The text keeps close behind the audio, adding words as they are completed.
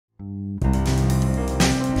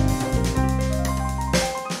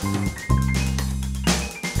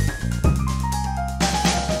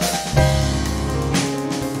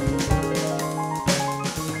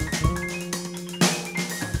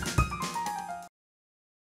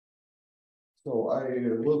So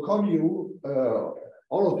I welcome you,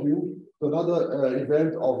 all of you, to another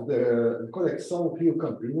event of the Conexão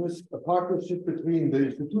Rio-Campinas, a partnership between the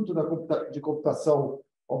Instituto de Computação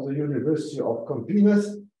of the University of Campinas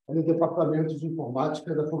and the Departamento de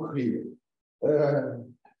Informática da PUC-Rio.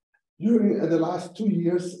 During the last 2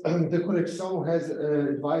 years, the Conexão has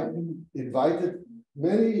invited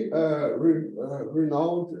many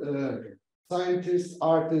renowned scientists,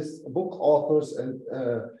 artists, book authors, and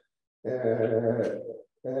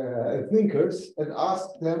thinkers, and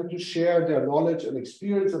asked them to share their knowledge and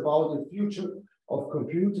experience about the future of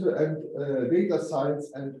computer and data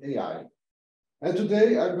science and AI. And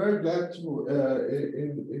today I'm very glad to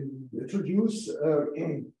introduce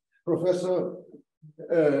Professor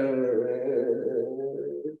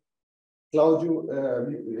Cláudio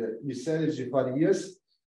Miceli de Farias.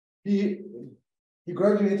 He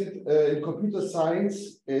graduated in computer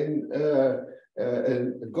science and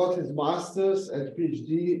got his master's and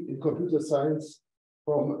PhD in computer science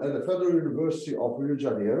from the Federal University of Rio de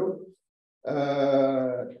Janeiro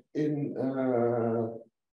in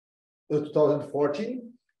 2014,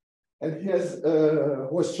 and he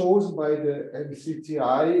was chosen by the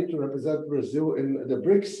MCTI to represent Brazil in the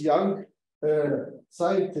BRICS Young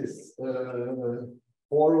Scientists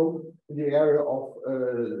Forum in the area of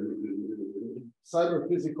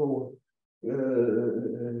cyber-physical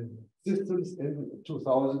systems in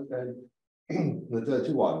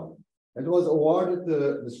 2021, and was awarded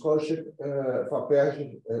the scholarship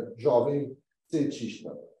FAPERJ Jovem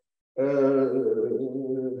Cientista.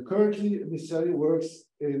 Currently, Miceli works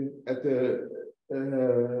at the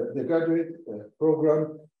graduate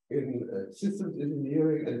program in systems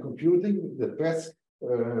engineering and computing, the best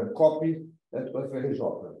copy at FAPERJ.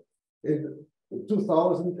 In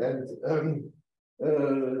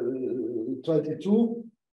 2022,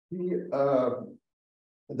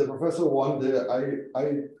 the professor won the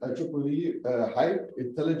IEEE Hype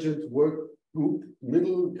Intelligent Work Group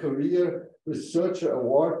Middle Career Researcher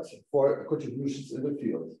Award for contributions in the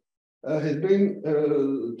field. His main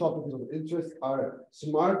topics of interest are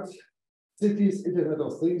smart cities, Internet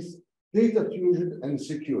of Things, data fusion, and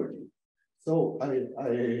security. So I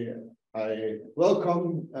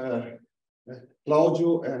welcome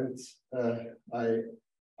Cláudio, and I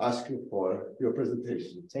ask you for your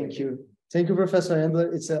presentation. Thank you. Thank you, Professor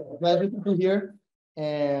Endler. It's a pleasure to be here.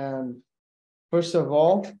 And first of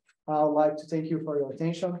all, I would like to thank you for your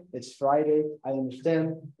attention. It's Friday. I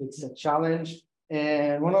understand it's a challenge.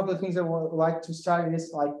 And one of the things I would like to start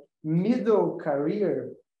is like middle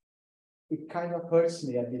career. It kind of hurts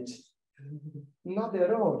me a bit. Not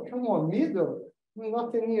at all. Come on, middle.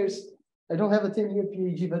 Not 10 years. I don't have a 10-year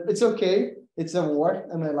PhD, but it's okay. It's a word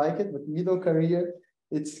and I like it, but middle career,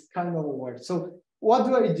 it's kind of a word. So what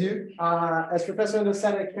do I do? As Professor Endler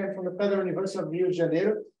said, I came from the Federal University of Rio de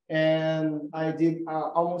Janeiro, and I did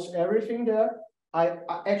almost everything there. I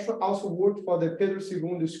actually also worked for the Pedro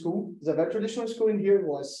II school. It's a very traditional school in here. It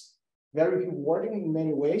was very rewarding in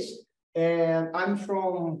many ways. And I'm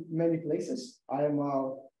from many places. I am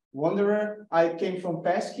a wanderer. I came from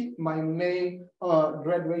PESC. My main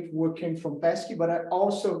graduate work came from PESC, but I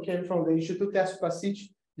also came from the Instituto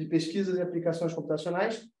de Pesquisas e Aplicações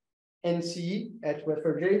Computacionais, NCE at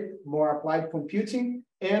UFRJ, more applied computing.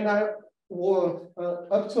 And I was,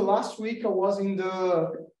 up to last week, I was in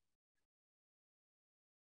the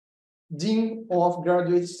Dean of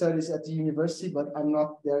Graduate Studies at the university, but I'm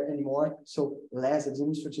not there anymore. So less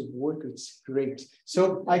administrative work, it's great.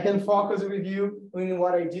 So I can focus with you in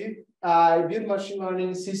what I do. I build machine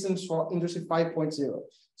learning systems for Industry 5.0.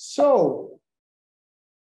 So,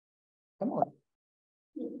 come on.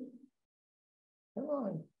 Come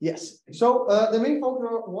on. Yes. So the main focus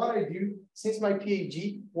of what I do since my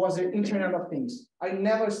PhD was the Internet of Things. I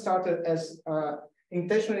never started as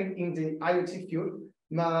intentionally in the IoT field.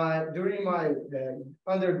 During my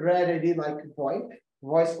undergrad, I did like VoIP,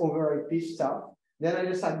 voice over IP stuff. Then I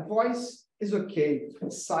decided voice is okay,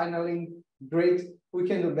 signaling, great, we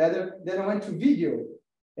can do better. Then I went to video,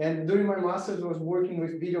 and during my master's, I was working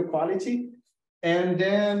with video quality, and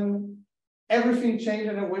then everything changed,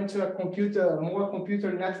 and I went to a more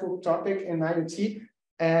computer network topic in IoT.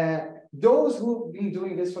 Those who've been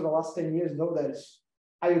doing this for the last 10 years know that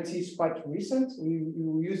IoT is quite recent.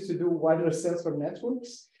 We used to do wireless sensor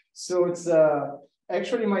networks. So it's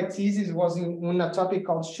actually my thesis was in a topic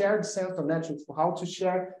called shared sensor networks, for how to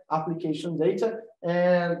share application data.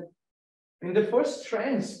 And in the first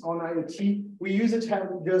trends on IoT, we used to have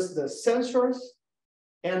just the sensors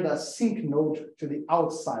and a sync node to the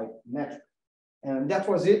outside network. And that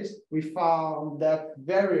was it. We found that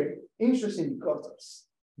very interesting because it's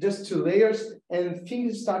just 2 layers and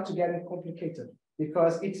things start to get complicated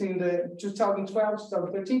because it's in the 2012,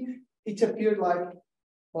 2013, it appeared like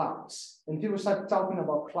clouds. And people started talking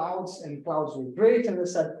about clouds and clouds were great. And they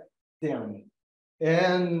said, damn.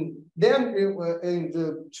 And then in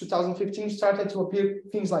the 2015 started to appear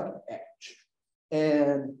things like edge.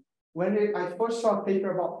 And when I first saw a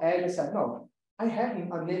paper about edge, I said, no, I have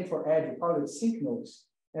a name for edge, we call it sync nodes.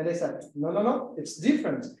 And they said, no, it's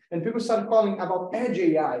different. And people started calling about edge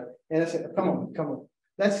AI. And I said, come on,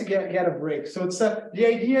 let's get a break. So it's the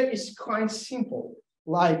idea is quite simple.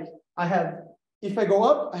 Like if I go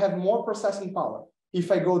up, I have more processing power. If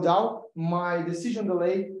I go down, my decision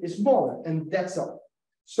delay is smaller, and that's all.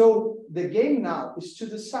 So the game now is to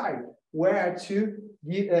decide where to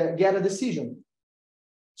get a decision.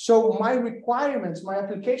 So my requirements, my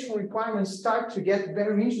application requirements start to get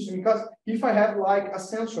very interesting because if I have like a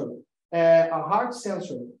sensor, a hard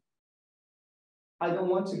sensor, I don't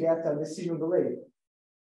want to get a decision delay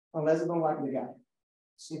unless I don't like the guy.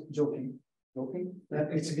 Joking.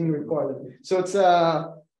 It's being recorded. So it's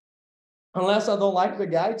unless I don't like the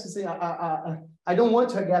guy to say I don't want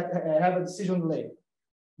to have a decision delay,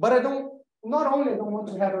 but I don't want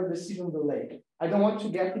to have a decision delay. I don't want to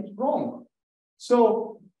get it wrong.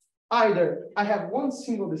 So either I have one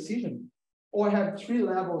single decision or I have 3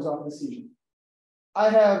 levels of decision. I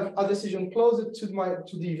have a decision closer to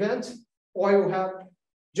the event, or I will have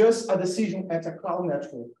just a decision at a cloud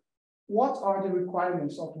network. What are the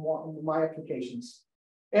requirements of my applications?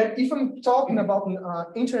 And if I'm talking about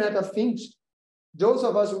Internet of Things, those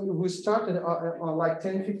of us who started like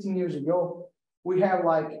 10, 15 years ago, we have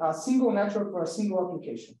like a single network for a single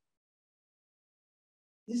application.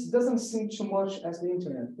 This doesn't seem too much as the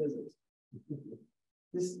internet, does it?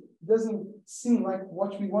 This doesn't seem like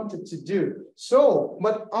what we wanted to do. So,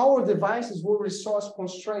 but our devices were resource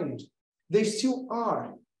constrained. They still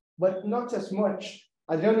are, but not as much.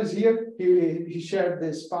 Adriano is here. He shared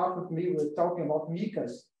this part with me. We're talking about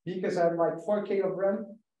Micas. Micas have like 4K of RAM,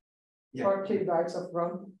 4K bytes of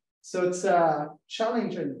RAM. So it's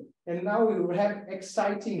challenging. And now we have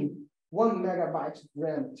exciting 1 megabyte of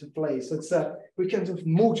RAM to play. So it's we can do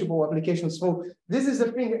multiple applications. So this is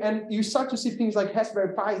the thing, and you start to see things like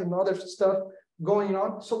Raspberry Pi and other stuff going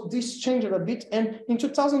on. So this changed a bit. And in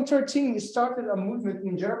 2013, it started a movement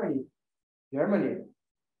in Germany.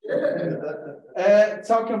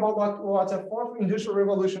 Talking about what a fourth industrial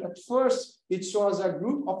revolution. At first, it was a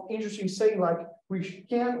group of industries saying like we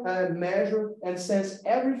can measure and sense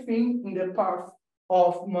everything in the path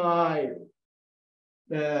of my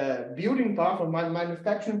building path or my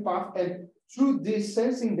manufacturing path, and through this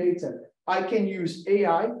sensing data, I can use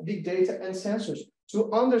AI, big data, and sensors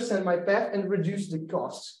to understand my path and reduce the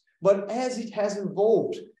costs. But as it has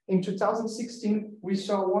evolved, in 2016, we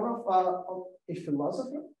saw one of a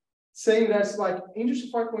philosopher saying that's like Industry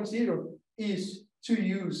 4.0 is to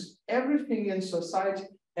use everything in society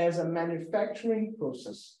as a manufacturing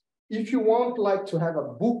process. If you want like to have a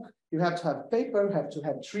book, you have to have paper, you have to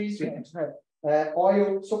have trees, you have to have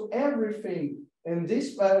oil. So everything in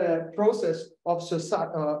this process of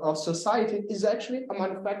society is actually a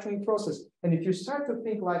manufacturing process. And if you start to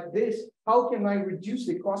think like this, how can I reduce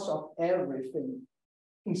the cost of everything?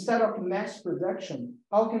 Instead of mass production,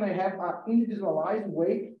 how can I have an individualized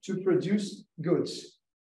way to produce goods?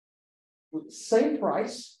 Same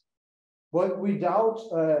price, but without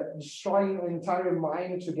destroying an entire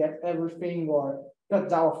mine to get everything or cut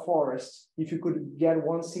down a forest. If you could get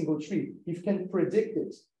one single tree, if you can predict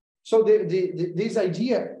it. So this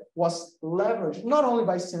idea was leveraged not only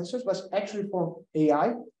by sensors, but actually for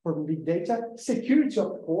AI, for big data, security,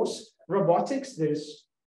 of course, robotics. There's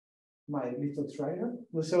my little trainer.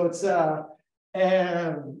 So it's,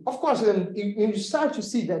 and of course, then you start to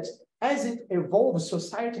see that as it evolves,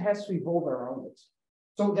 society has to evolve around it.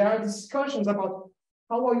 So there are discussions about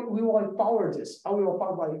how we will power this, how we will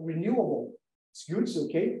power by renewable. It's good, it's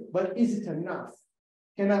okay, but is it enough?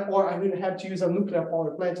 Or I will have to use a nuclear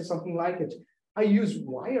power plant or something like it. I use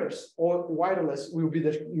wires or wireless will be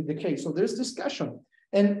the case. So there's discussion.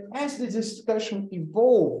 And as the discussion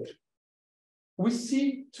evolved, we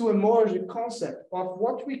see to emerge the concept of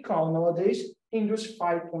what we call nowadays Industry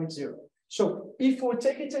 5.0. So if we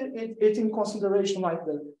take it in consideration like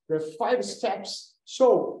the 5 steps,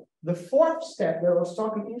 so the 4th step that I was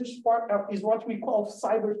talking Industry 4 is what we call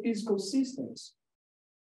cyber physical systems,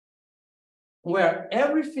 where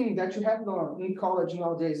everything that you have learned in college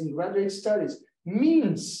nowadays in graduate studies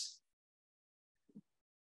means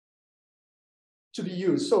to be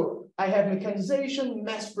used. So I have mechanization,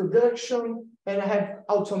 mass production, and I have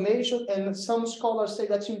automation. And some scholars say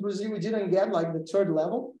that in Brazil, we didn't get like the third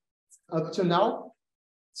level up to now.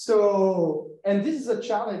 So, and this is a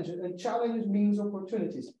challenge, and challenge means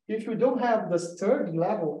opportunities. If you don't have the third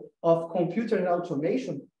level of computer and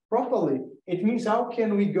automation properly, it means how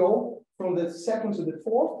can we go from the second to the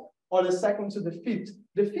fourth or the second to the fifth?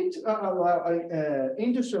 The fifth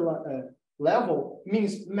industrial level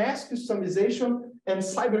means mass customization and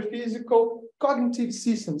cyber physical cognitive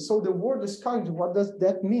systems. So the word is cognitive. What does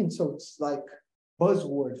that mean? So it's like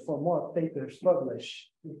buzzword for more papers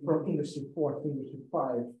published from Industry 4 to Industry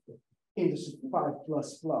 5, Industry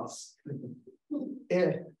 5++,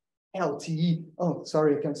 LTE. Oh,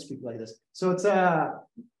 sorry, I can't speak like this. So it's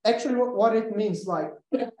actually what it means, like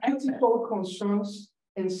ethical concerns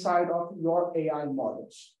inside of your AI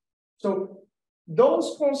models. So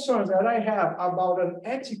those concerns that I have about an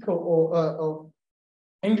ethical or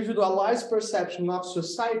individualized perception of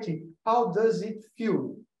society, how does it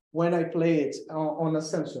feel when I play it on a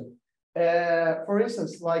sensor? For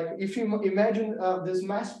instance, like if you imagine this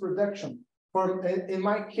mass production, in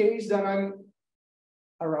my case, that I'm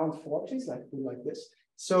around 40s, like this.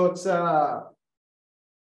 So it's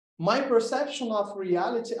my perception of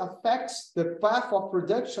reality affects the path of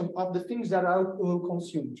production of the things that I will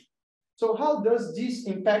consume. So how does this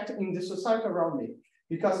impact in the society around me?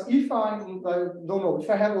 Because if I don't know, if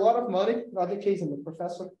I have a lot of money, not the case, I'm a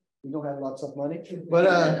professor, we don't have lots of money, but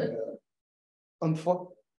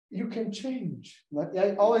you can change. Like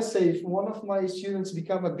I always say, if one of my students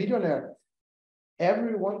become a billionaire,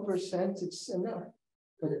 every 1% it's enough.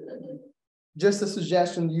 Just a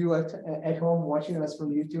suggestion to you at home watching us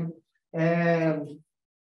from YouTube, and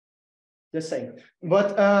just saying.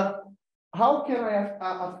 But how can I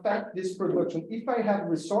affect this production? If I have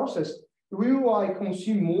resources, will I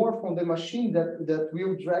consume more from the machine that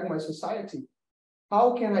will drag my society?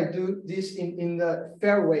 How can I do this in the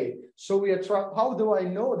fair way? So how do I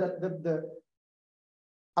know that the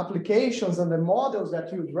applications and the models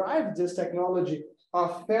that will drive this technology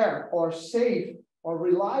are fair or safe or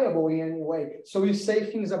reliable in any way? So we say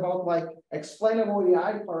things about like explainable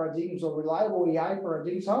AI paradigms or reliable AI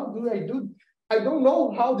paradigms. How do I do? I don't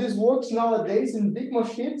know how this works nowadays in big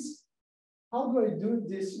machines. How do I do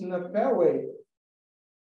this in a fair way?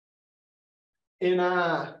 In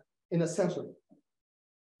a sensor.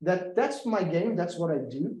 That's my game. That's what I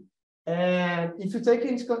do. And if you take it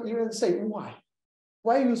into account, you will say, why?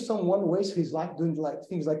 Why will someone waste his life doing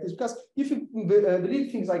things like this? Because if you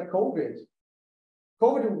believe things like COVID,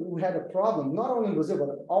 we had a problem, not only in Brazil,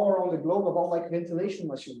 but all around the globe about like ventilation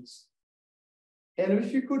machines. And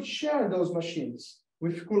if you could share those machines,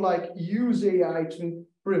 if you could like use AI to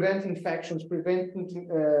prevent infections, preventing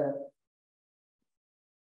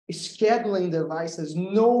scheduling devices,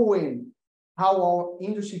 knowing how our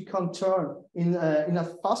industry can turn in a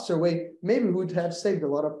faster way, maybe we would have saved a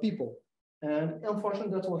lot of people. And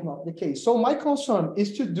unfortunately, that was not the case. So my concern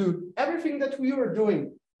is to do everything that we are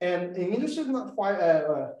doing, and in Industry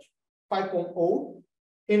 5.0,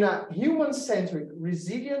 in a human-centric,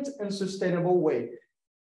 resilient, and sustainable way.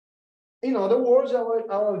 In other words, I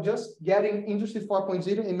will just get in Industry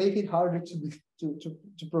 4.0 and make it harder to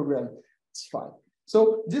program. It's fine.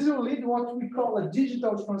 So this will lead to what we call a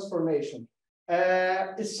digital transformation.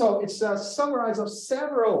 It's a summary of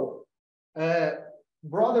several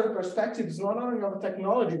broader perspectives, not only of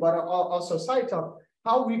technology, but of society, of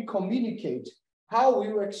how we communicate, how we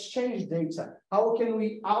exchange data, how can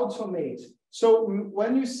we automate. So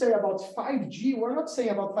when you say about 5G, we're not saying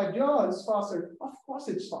about 5G, oh, it's faster. Of course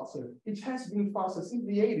it's faster. It has been faster since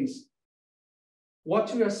the 80s.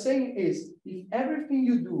 What we are saying is, if everything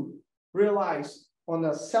you do relies on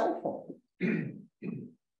a cell phone,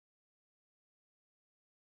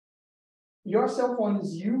 your cell phone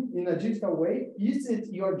is you in a digital way. Is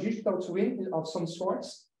it your digital twin of some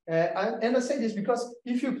sorts? And I say this because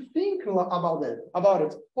if you think about it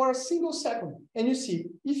for a single second, and you see,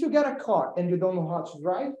 if you get a car and you don't know how to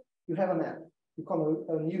drive, you have an app. You call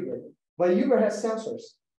an Uber. But Uber has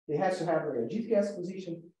sensors. It has to have a GPS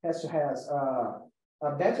position, has to have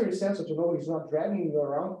a battery sensor to know it's not dragging you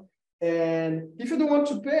around. And if you don't want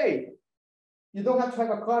to pay, you don't have to have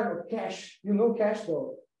a card or cash. You know cash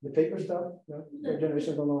though. The paper stuff, the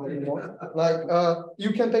generation don't know anymore. Like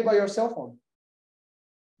you can pay by your cell phone.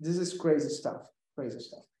 This is crazy stuff.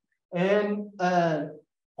 And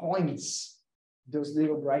coins, those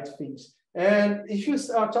little bright things. And if you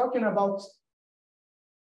are talking about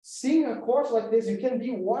seeing a course like this, you can be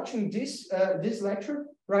watching this lecture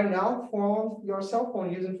right now from your cell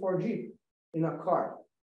phone using 4G. in a car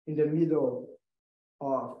in the middle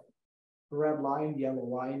of red line, yellow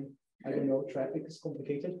line. I don't know, traffic is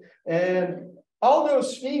complicated. And all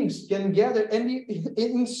those things can gather, and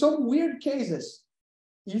in some weird cases,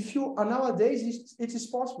 if you nowadays it is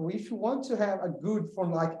possible, if you want to have a good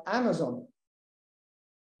from like Amazon,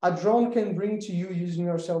 a drone can bring to you using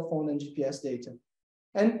your cell phone and GPS data.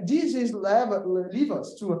 And this is leave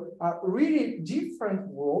us to a really different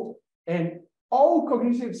world and all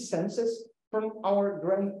cognitive senses from our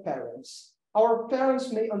grandparents. Our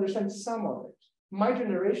parents may understand some of it. My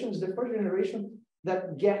generation is the first generation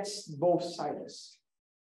that gets both sides.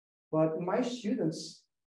 But my students,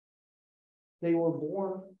 they were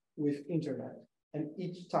born with internet and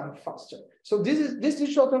each time faster. So this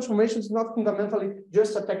digital transformation is not fundamentally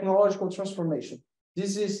just a technological transformation.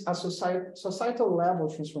 This is a societal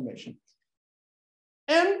level transformation.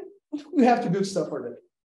 And we have to build stuff for that.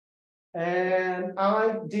 And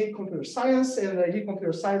I did computer science, and I did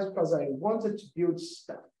computer science because I wanted to build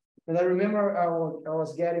stuff. And I remember I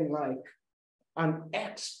was getting like an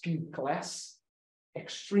XP class,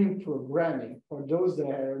 extreme programming. For those that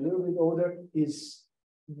are a little bit older, is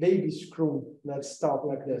baby Scrum. Let's talk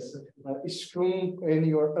like this. Scrum in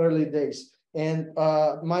your early days. And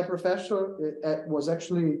my professor was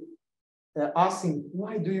actually asking,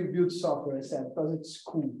 why do you build software? I said, because it's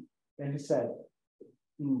cool. And he said,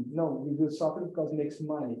 no, we build software because it makes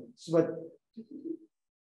money. So, but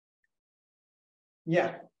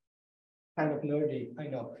yeah, kind of nerdy, I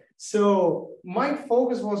know. So my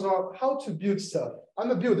focus was on how to build stuff.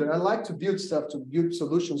 I'm a builder. I like to build stuff, to build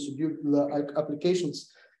solutions, to build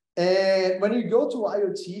applications. And when you go to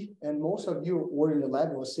IoT, and most of you were in the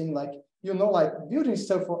lab, was saying like, you know, like building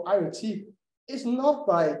stuff for IoT is not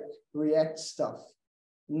like React stuff,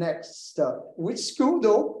 Next stuff, which is cool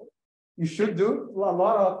though. You should do a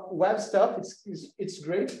lot of web stuff. It's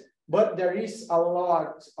great, but there is a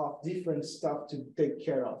lot of different stuff to take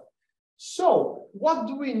care of. So what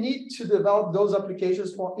do we need to develop those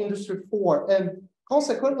applications for Industry 4 and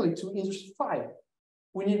consequently to Industry 5?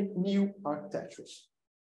 We need new architectures.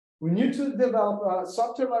 We need to develop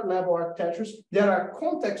software level architectures that are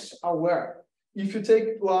context aware. If you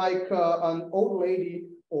take like an old lady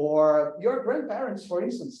or your grandparents, for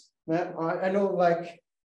instance, I know like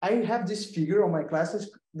I have this figure on my classes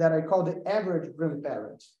that I call the average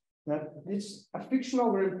grandparent. It's a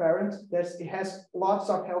fictional grandparent that has lots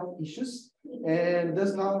of health issues and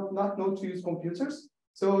does not know to use computers.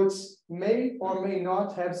 So it's may or may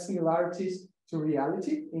not have similarities to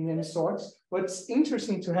reality in any sorts, but it's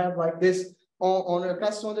interesting to have like this on your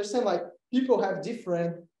class to understand like people have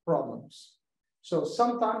different problems. So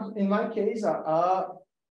sometimes in my case, I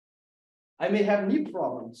may have knee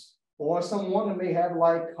problems, or someone may have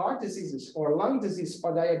like heart diseases or lung disease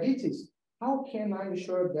or diabetes. How can I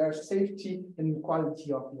ensure their safety and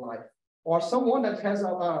quality of life? Or someone that has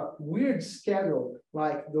a weird schedule,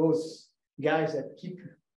 like those guys that keep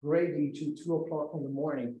grading to 2 o'clock in the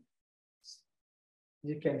morning.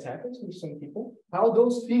 It can't happen to some people. How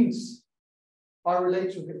those things are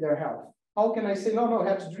related to their health. How can I say, no, I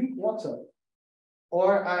have to drink water.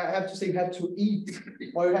 Or I have to say, you have to eat.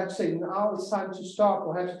 Or you have to say, now it's time to stop,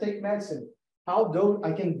 or have to take medicine. How though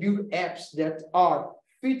I can build apps that are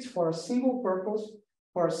fit for a single purpose,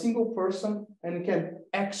 for a single person, and can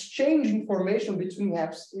exchange information between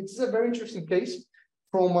apps. It's a very interesting case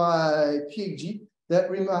from my PhD that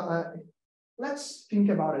let's think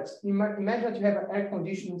about it. Imagine that you have an air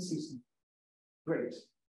conditioning system. Great.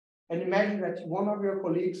 And imagine that one of your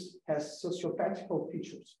colleagues has sociopathical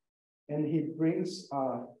features. And he brings,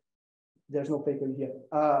 there's no paper here,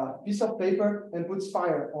 a piece of paper and puts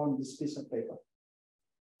fire on this piece of paper.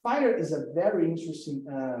 Fire is a very interesting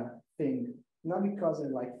thing, not because I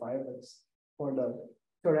like fire, but for the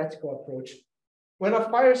theoretical approach. When a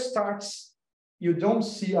fire starts, you don't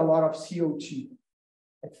see a lot of CO2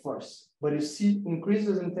 at first, but you see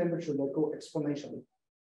increases in temperature that go exponentially.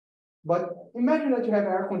 But imagine that you have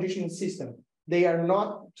an air conditioning system. They are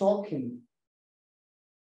not talking.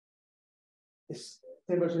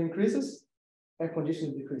 Temperature increases, air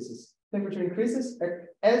conditioning decreases. Temperature increases,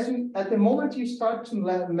 at the moment you start to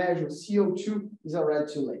measure CO2 is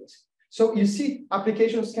already too late. So you see,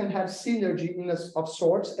 applications can have synergy of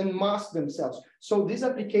sorts and mask themselves. So this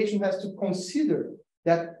application has to consider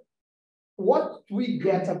that what we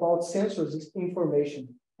get about sensors is information,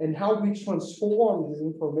 and how we transform this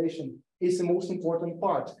information is the most important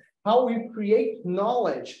part. How we create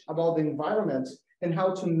knowledge about the environment and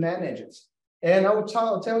how to manage it. And I will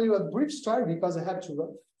tell you a brief story because I have to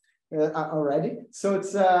run already. So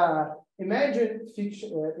it's imagine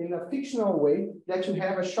in a fictional way that you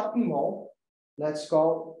have a shopping mall let's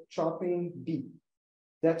call shopping B.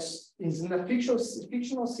 That's is in a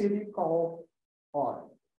fictional city called R.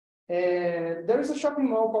 And there is a shopping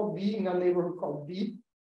mall called B in a neighborhood called B,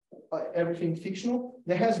 everything fictional,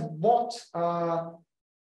 that has bought a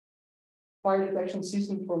fire detection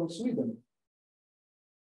system from Sweden.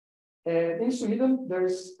 And in Sweden,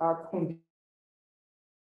 there's a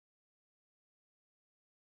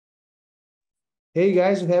Hey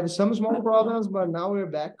guys, we have some small problems, but now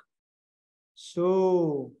we're back.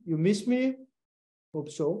 So you missed me? Hope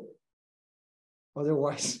so.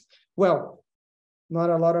 Otherwise, well, not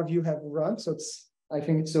a lot of you have run, so I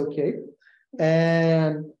think it's okay.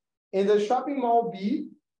 And in the shopping mall B,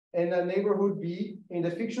 in the neighborhood B, in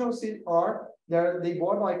the fictional city R, they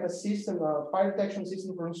bought like a system, a fire detection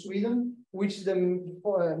system from Sweden, which the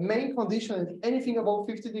main condition is anything above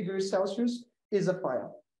 50 degrees Celsius is a fire.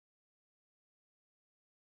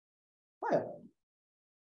 Fire.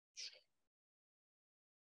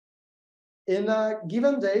 In a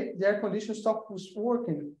given day, the air conditioning stop was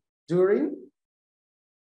working during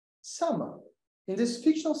summer. In this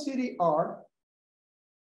fictional city R,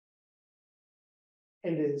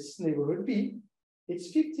 in this neighborhood B,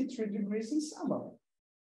 it's 53 degrees in summer.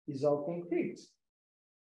 It's all concrete.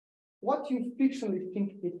 What do you fictionally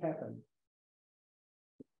think it happened?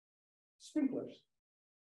 Sprinklers.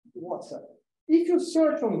 What's up? If you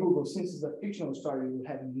search on Google, since it's a fictional story, you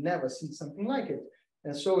have never seen something like it.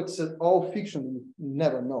 And so it's all fiction, you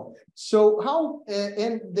never know. So how,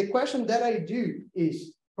 and the question that I do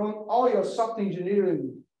is, from all your software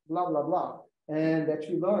engineering, blah, blah, blah, and that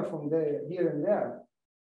you learn from there, here and there,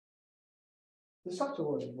 the software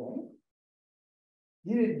was wrong.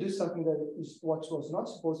 Did it do something that is what was not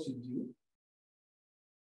supposed to do?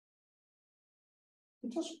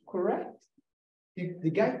 It was correct. The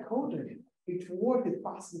guy coded it. It worked, it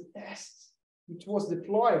passed the tests. It was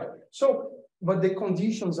deployed. So, but the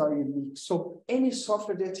conditions are unique. So any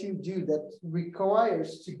software that you do that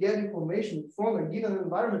requires to get information from a given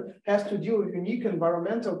environment has to deal with unique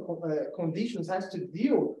environmental conditions, has to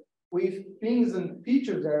deal with things and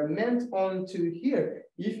features that are meant onto here.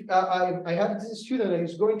 If I have this student that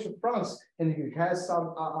is going to France and he has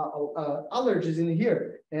some allergies in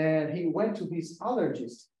here, and he went to his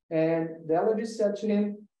allergist, and the allergist said to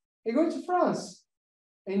him, "You're going to France?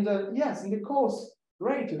 In the coast.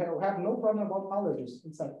 Great, you have no problem about allergies."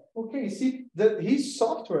 It's like, okay, see, his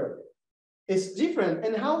software is different.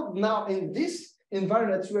 And how now in this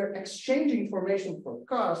environment, we're exchanging information for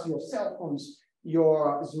cars, your cell phones,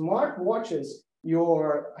 your smart watches,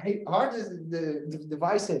 your hard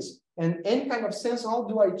devices, and any kind of sense, how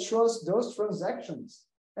do I trust those transactions?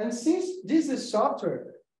 And since this is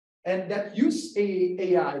software and that uses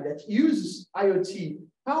AI, that uses IoT,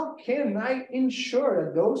 how can I ensure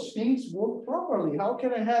that those things work properly? How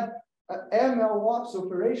can I have an ML ops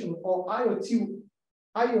operation or IoT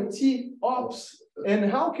ops?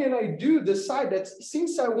 And how can I decide that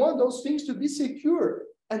since I want those things to be secure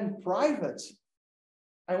and private,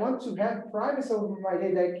 I want to have privacy over my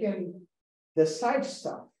data, I can decide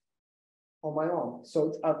stuff on my own.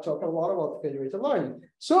 So I've talked a lot about federated learning.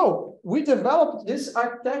 So we developed this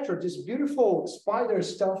architecture, this beautiful spider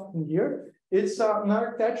stuff in here. It's an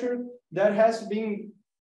architecture that has been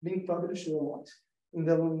published a lot in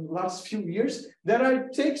the last few years. That I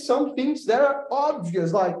take some things that are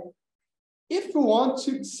obvious, like if you want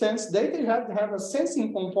to sense data, you have to have a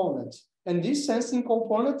sensing component. And this sensing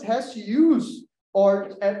component has to use,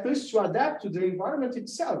 or at least to adapt to the environment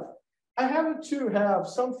itself. I have to have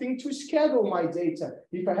something to schedule my data.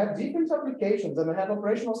 If I have different applications and I have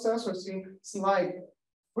operational sensors in like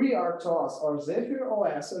FreeRTOS or Zephyr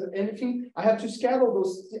OS or anything, I have to schedule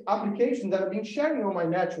those applications that I've been sharing on my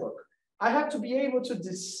network. I have to be able to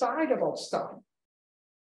decide about stuff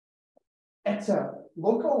at a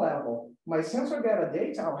local level. My sensor get a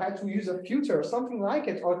data, I'll have to use a filter or something like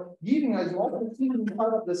it, or giving a small thing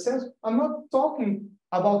part of the sensor. I'm not talking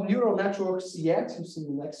about neural networks yet, you see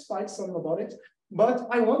the next slide, something about it, but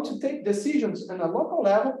I want to take decisions on a local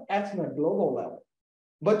level at a global level.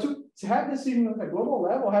 But to have decisions at a global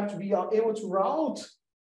level, I have to be able to route,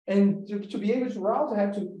 and to be able to route, I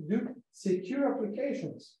have to do secure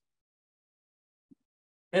applications.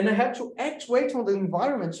 And I have to actuate on the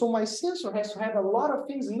environment. So my sensor has to have a lot of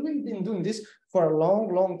things. And we've been doing this for a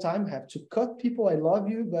long, long time. I have to cut people. I love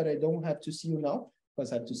you, but I don't have to see you now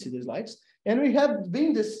because I have to see the slides. And we have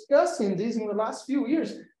been discussing this in the last few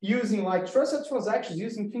years, using like trusted transactions,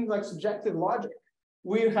 using things like subjective logic.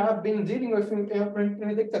 We have been dealing with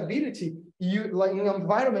predictability, like in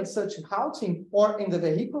environments such as routing or in the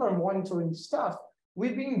vehicular monitoring stuff.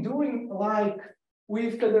 We've been doing like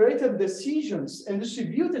with federated decisions and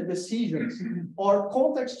distributed decisions or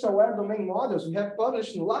context-aware domain models we have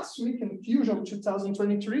published last week in Fusion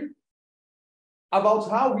 2023 about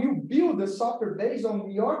how you build the software based on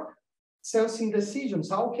your sensing decisions.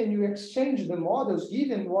 How can you exchange the models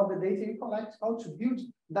given what the data you collect, how to build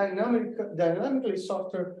dynamically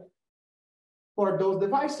software for those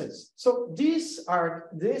devices. So this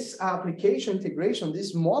application integration,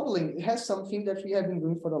 this modeling has something that we have been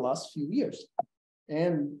doing for the last few years.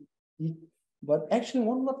 But actually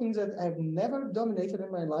one of the things that I've never dominated in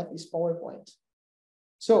my life is PowerPoint.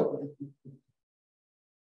 So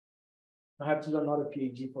I have to do another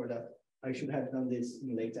PhD for that. I should have done this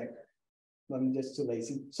in LaTeX, but I'm just too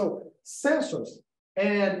lazy. So sensors.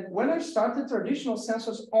 And when I started, traditional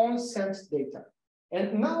sensors only sense data.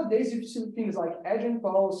 And nowadays, you see things like Edge and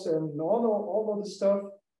Pulse and all of the stuff,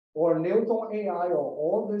 or Newton AI, or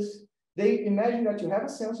all this, they imagine that you have a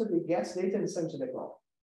sensor that gets data and sends to the cloud.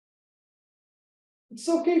 It's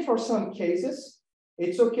okay for some cases.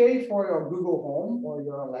 It's okay for your Google Home or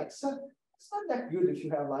your Alexa. It's not that good if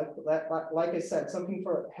you have, like I said, something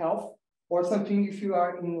for health, or something if you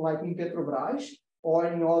are in Petrobras or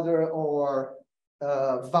in other, or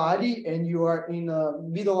Vali, and you are in the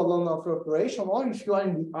middle of your operation, or if you are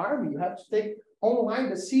in the army, you have to take online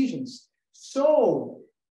decisions. So,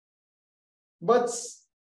 but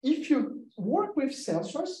if you work with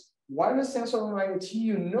sensors, wireless sensor on IoT,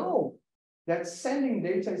 you know that sending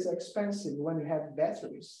data is expensive when you have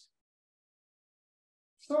batteries.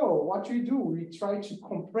 So what we do, we try to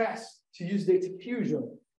compress to use data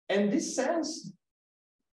fusion. And this sends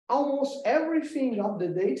almost everything of the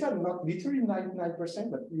data, not literally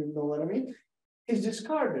 99%, but you know what I mean, is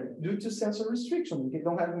discarded due to sensor restriction. We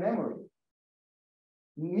don't have memory.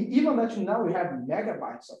 Even that now we have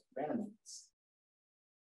megabytes of bandwidth.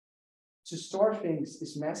 To store things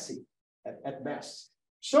is messy at best.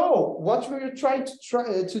 So what we're trying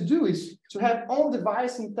to do is to have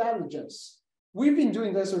on-device intelligence. We've been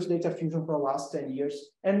doing this with data fusion for the last 10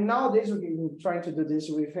 years, and nowadays we're trying to do this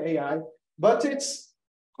with AI, but it's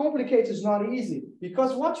complicated, it's not easy,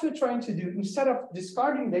 because what we're trying to do, instead of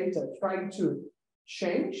discarding data, trying to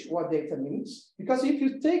change what data means, because if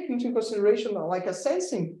you take into consideration like a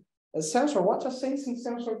sensor, what a sensing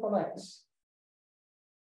sensor collects?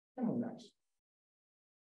 Come on, guys.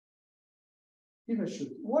 Give a shoot.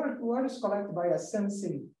 What is collected by a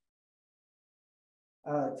sensing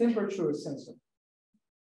temperature sensor?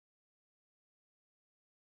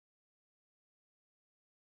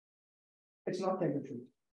 It's not temperature.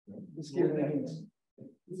 It's giving a hint.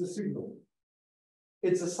 It's a signal.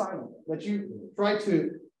 It's a signal that you try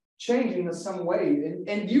to change in some way,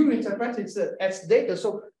 and you interpret it as data.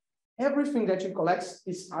 So everything that you collect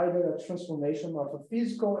is either a transformation of a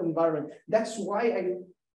physical environment. That's why I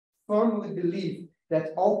firmly believe that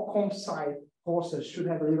all comp sci courses should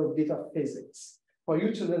have a little bit of physics for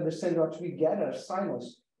you to understand what we get as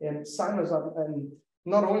signals, and signals are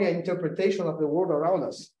not only an interpretation of the world around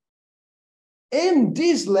us. And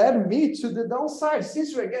this led me to the downside.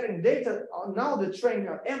 Since we're getting data, now the training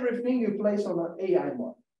of everything you place on an AI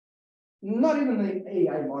model. Not even an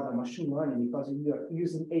AI model, machine learning, because you're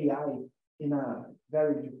using AI in a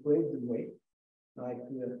very depraved way. Like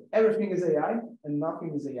everything is AI and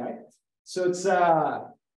nothing is AI. So it's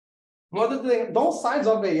one of the downsides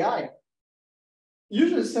of AI,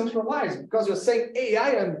 usually centralized, because you're saying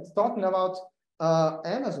AI, I'm talking about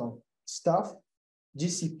Amazon stuff,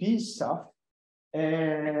 GCP stuff,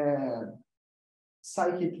 and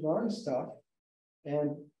scikit-learn stuff,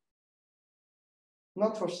 and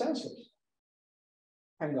not for sensors,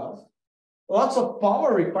 kind of. Lots of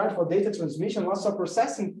power required for data transmission, lots of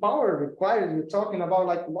processing power required. You're talking about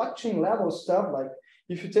like blockchain level stuff. Like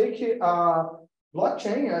if you take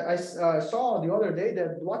blockchain, I saw the other day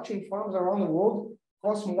that blockchain farms around the world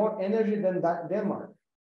cost more energy than Denmark.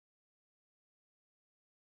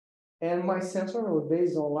 And my sensor was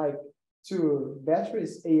based on like 2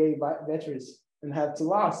 batteries, AA batteries, and had to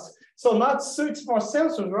last. So not suits for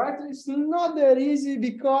sensors, right? It's not that easy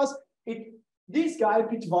because this guy,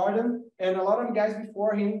 Pete Varden, and a lot of guys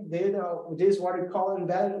before him did this what we call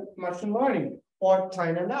embedded machine learning, or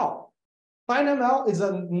TinyML. TinyML is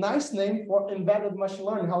a nice name for embedded machine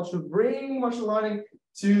learning, how to bring machine learning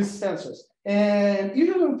to sensors. And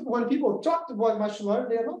even when people talk about machine learning,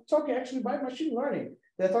 they're not talking actually about machine learning.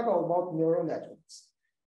 They're talking about neural networks.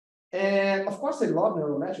 And of course, they love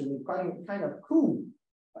neural networks. They're kind of cool.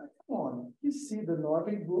 But come on, you see the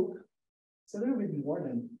Nome book. It's a little bit more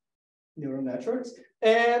than neural networks.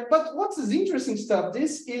 But what's this interesting stuff?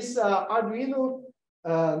 This is Arduino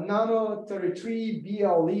Nano 33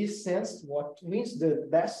 BLE sensed, what means the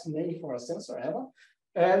best name for a sensor ever.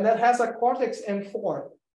 And that has a Cortex M4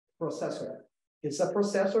 processor. It's a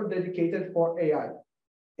processor dedicated for AI.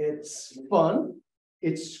 It's fun,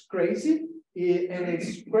 it's crazy, and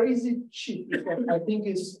it's crazy cheap. I think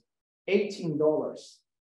it's $18.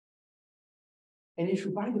 And if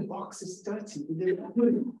you buy the box, it's 30.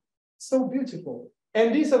 So beautiful.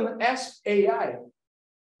 And this is an SAI.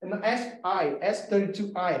 An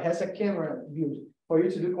S32i has a camera built for you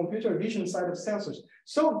to do computer vision side of sensors.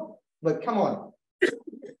 So, but come on.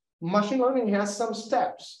 Machine learning has some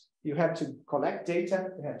steps. You have to collect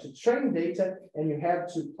data, you have to train data, and you have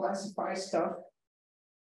to classify stuff.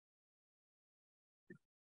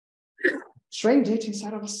 Train data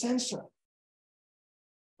inside of a sensor.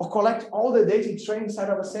 Or collect all the data trained inside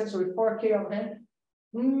of a sensor with 4K on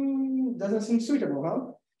hand. Doesn't seem suitable,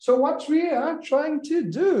 huh? So what we are trying to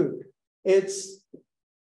do, it's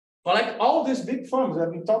collect all these big firms.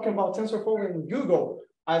 I've been talking about TensorFlow in Google.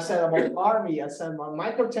 I said about Army, I said about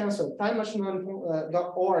MicroTensor,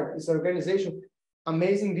 TimeMachineLearning.org is an organization,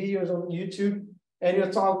 amazing videos on YouTube. And you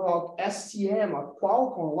talk about STM, or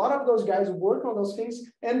Qualcomm, a lot of those guys work on those things.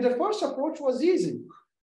 And the first approach was easy.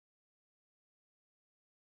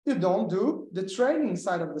 You don't do the training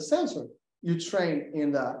side of the sensor. You train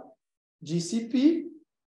in the GCP,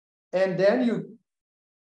 and then you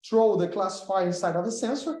throw the classifier inside of the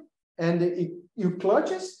sensor, and you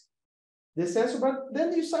clutches the sensor, but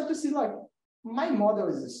then you start to see like, my model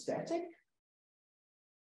is static.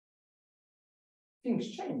 Things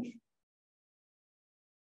change.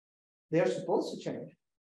 They're supposed to change.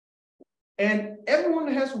 And everyone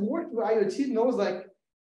who has worked with IoT knows like,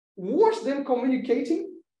 worse than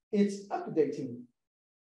communicating, it's updating.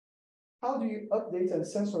 How do you update a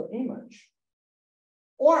sensor image?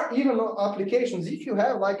 Or even applications, if you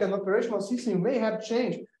have like an operational system, you may have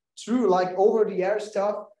changed through like over-the-air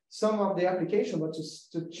stuff, some of the application, but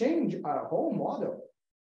to change our whole model,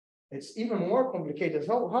 it's even more complicated.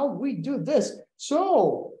 So how do we do this?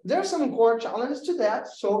 So there's some core challenges to that.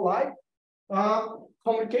 So like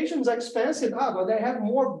communications are expensive, but they have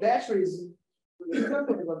more batteries,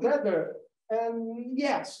 better. And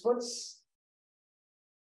yes, but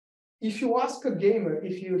if you ask a gamer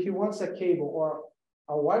if he wants a cable or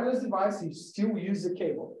a wireless device, he still use the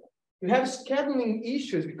cable. You have scheduling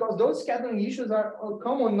issues because those scheduling issues are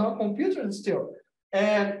common on computers still.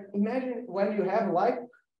 And imagine when you have like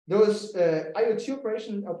those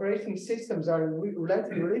IoT operating systems are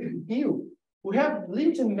relatively new. We have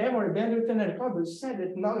limited memory bandwidth and recovery. You said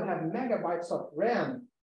that now you have megabytes of RAM.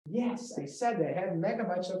 Yes, I said they have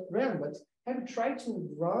megabytes of RAM, but have you tried to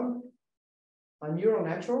run a neural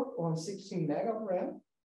network on 16 meg of RAM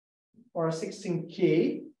or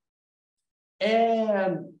 16K?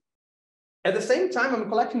 And at the same time, I'm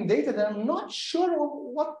collecting data that I'm not sure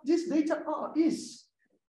what this data is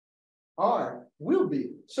or will be.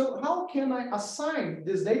 So how can I assign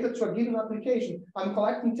this data to a given application? I'm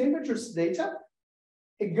collecting temperatures data.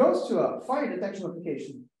 It goes to a fire detection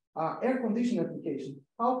application, air conditioning application.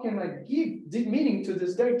 How can I give deep meaning to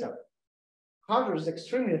this data? Hardware is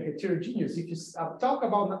extremely heterogeneous. If you talk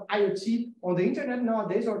about IoT on the internet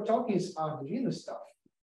nowadays, we're talking is Arduino stuff.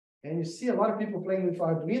 And you see a lot of people playing with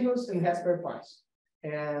Arduinos and Raspberry Pis.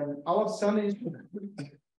 And all of a sudden,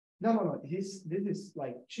 no, this is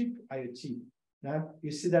like cheap IoT. Yeah?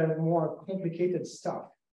 You see there are more complicated stuff.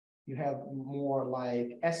 You have more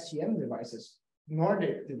like STM devices,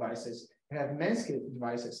 Nordic devices, you have Manscaped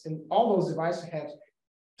devices, and all those devices have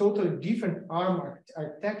totally different ARM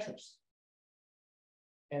architectures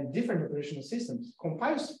and different operational systems.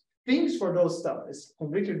 Compiles things for those stuff is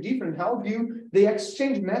completely different. How do they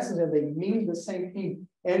exchange messages and they mean the same thing?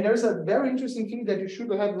 And there's a very interesting thing that you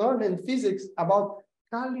should have learned in physics about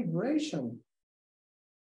calibration.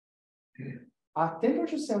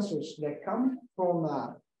 Temperature sensors that come from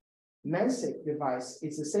a Manscaped device,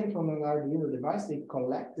 it's the same from an Arduino device. They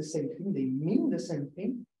collect the same thing. They mean the same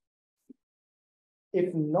thing.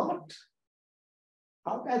 If not,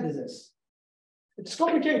 how bad is this? It's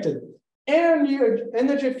complicated. And your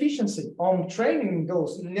energy efficiency on training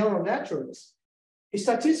those neural networks,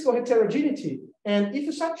 statistical heterogeneity. And if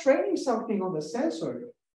you start training something on the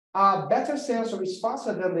sensor, a better sensor is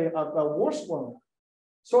faster than the worst one.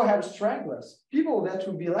 So I have stragglers, people that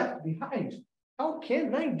will be left behind. How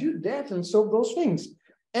can I do that and solve those things?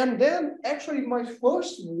 And then actually my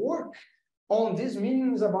first work on this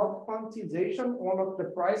meeting is about quantization. One of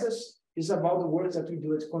the prizes is about the work that we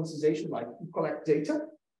do at quantization, like we collect data.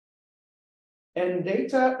 And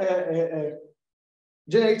data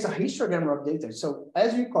generates a histogram of data. So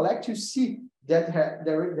as you collect, you see that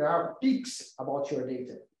there are peaks about your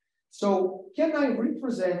data. So can I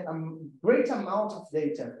represent a great amount of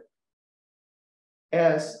data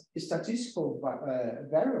as statistical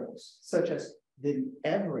variables, such as the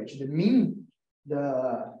average, the mean,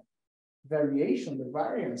 the variation, the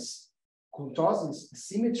variance, kurtosis,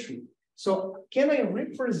 symmetry? So can I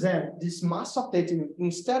represent this mass of data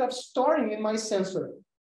instead of storing in my sensor,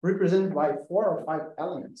 represented by 4 or 5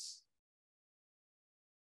 elements?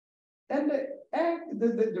 And the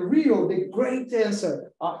great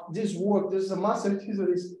answer of this work, this is a master thesis,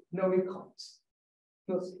 is no, you can't.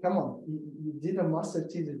 Come on, you did a master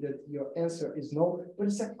thesis that your answer is no, but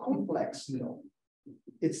it's a complex no.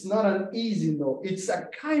 It's not an easy no. It's a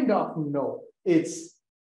kind of no. It's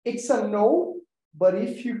a no, but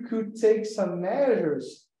if you could take some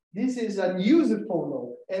measures, this is a useful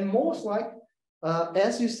no. And most like,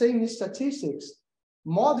 as you say in statistics,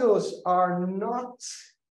 models are not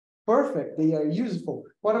perfect, they are useful.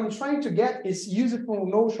 What I'm trying to get is useful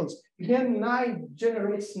notions. Can I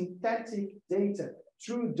generate synthetic data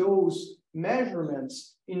through those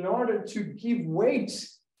measurements in order to give weight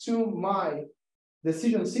to my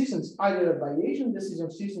decision systems, either Bayesian decision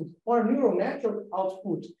systems or neural network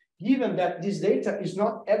output, given that this data is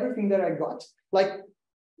not everything that I got? Like,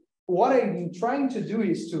 what I'm trying to do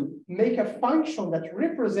is to make a function that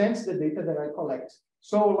represents the data that I collect.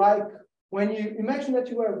 So like, when you imagine that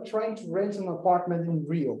you are trying to rent an apartment in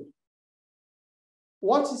Rio,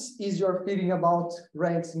 what is your feeling about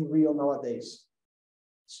rents in Rio nowadays?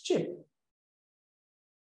 It's cheap.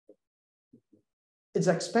 It's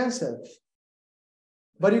expensive.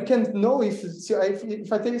 But you can't know if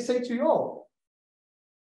I say to you, oh,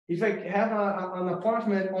 if I have an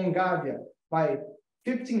apartment on Gávea by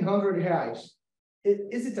 1,500 reais,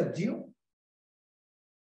 is it a deal?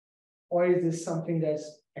 Or is this something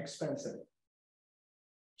that's expensive?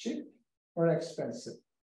 Cheap or expensive?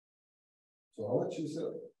 So how much is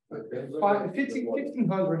it?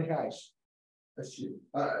 1,500 reais. That's cheap.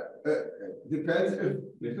 Depends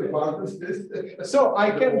if the apartment is. So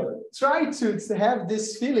I can try to have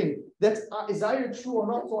this feeling that is either true or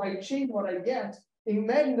not, so I change what I get.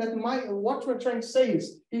 Imagine that what we're trying to say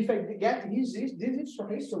is, if I get this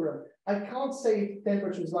histogram, I can't say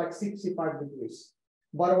temperature is like 65 degrees.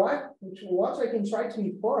 But what I can try to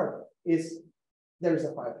infer is there is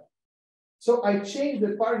a fire. So I change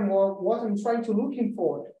the part more what I'm trying to looking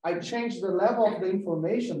for. I change the level of the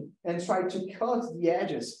information and try to cut the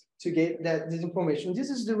edges to get this information. This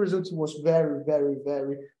is the result. Was very, very,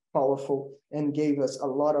 very powerful and gave us a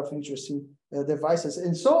lot of interesting devices.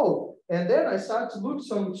 And then I started to look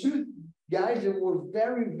some 2 guys that were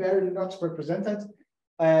very, very not represented,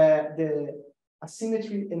 the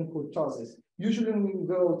asymmetry and kurtosis. Usually when you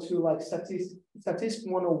go to like statistics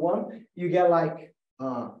 101, you get like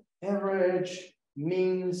average,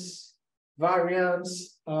 means,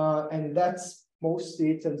 variance, and that's most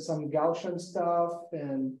it, and some Gaussian stuff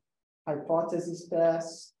and hypothesis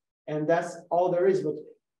tests, and that's all there is. But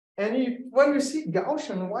when you see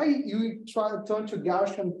Gaussian, why you try to turn to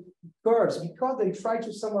Gaussian curves? Because they try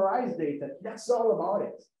to summarize data. That's all about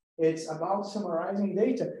it. It's about summarizing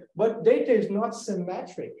data, but data is not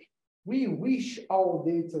symmetric. We wish all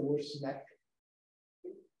data were symmetric.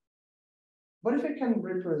 But if I can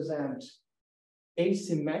represent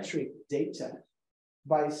asymmetric data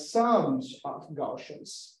by sums of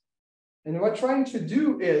Gaussians, and what I'm trying to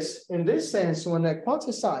do is, in this sense, when I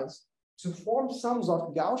quantize, to form sums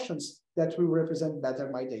of Gaussians that will represent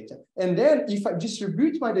better my data. And then if I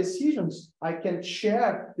distribute my decisions, I can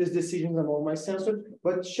share these decisions among my sensors,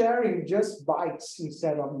 but sharing just bytes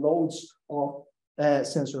instead of loads of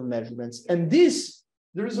sensor measurements. And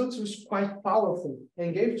the result was quite powerful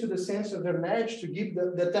and gave to the sensor the managed to give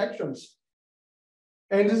the detections.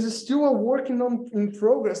 And this is still a work in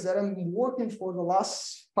progress that I'm working for the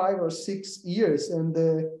last 5 or 6 years. And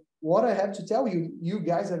what I have to tell you, you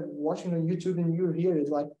guys are watching on YouTube and you're here, is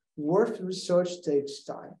like, worth research takes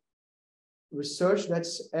time. Research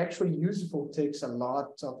that's actually useful takes a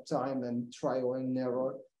lot of time and trial and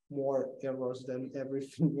error, more errors than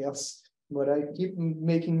everything else. But I keep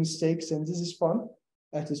making mistakes, and this is fun,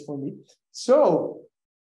 at least for me. So,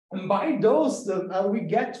 and by those, we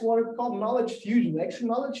get to what we call knowledge fusion. Actually,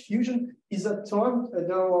 knowledge fusion is a term that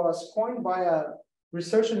was coined by a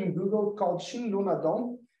researcher in Google called Xin-Luna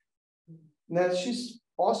Dong. Now, she's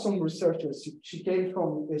awesome researcher. She's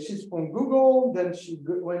from Google, then she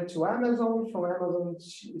went to Amazon. From Amazon,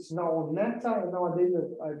 she's now on Meta, and nowadays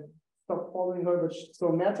I stopped following her, but she's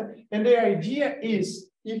still Meta. And the idea is,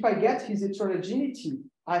 if I get his heterogeneity,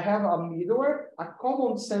 I have a middleware, a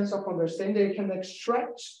common sense of understanding. I can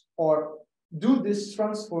extract or do this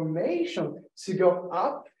transformation to go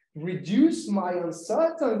up, reduce my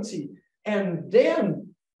uncertainty, and then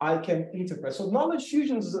I can interpret. So knowledge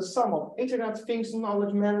fusion is the sum of Internet of Things,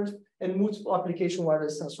 knowledge management, and multiple application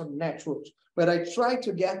wireless sensor networks. But I try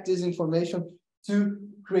to get this information to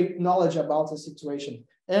create knowledge about the situation.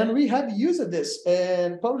 And we have used this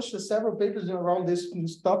and published several papers around this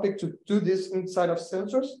topic to do this inside of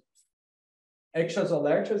sensors, actions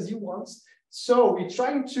alerts as you want. So we're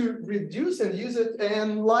trying to reduce and use it in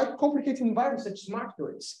like complicated environments such as smart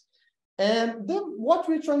grids. And then what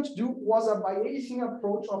we're trying to do was a Bayesian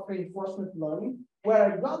approach of reinforcement learning, where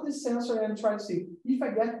I got this sensor and try to see if I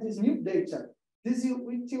get this new data, this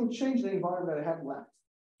will change the environment I have left.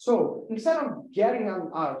 So instead of getting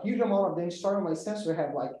a huge amount of data stored on my sensor, I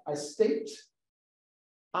have like a state,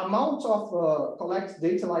 amount of collect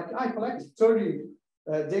data, like I collected 30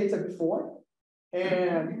 data before,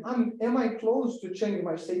 and am I close to changing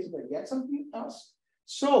my state if I get something else?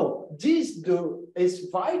 So this is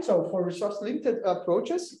vital for resource-limited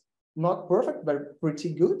approaches, not perfect, but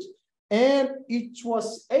pretty good. And it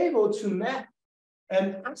was able to map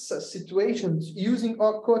and access situations using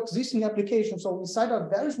our coexisting applications. So inside a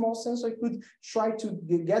very small sensor, I could try to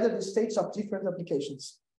gather the states of different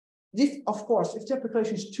applications. Of course, if the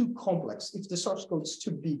application is too complex, if the source code is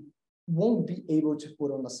too big, won't be able to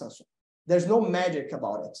put on the sensor. There's no magic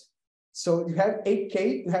about it. So you have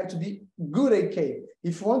 8K, you have to be good 8K.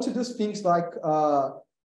 If you want to do things like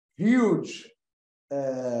huge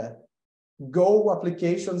Go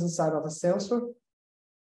applications inside of a sensor,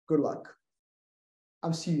 good luck.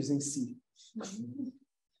 I'm still using C.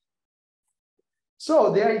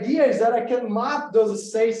 So the idea is that I can map those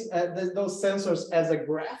states, those sensors as a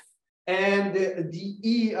graph, and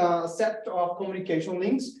the set of communication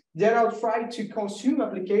links. Then I'll try to consume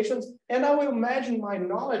applications, and I will imagine my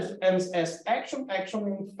knowledge as action,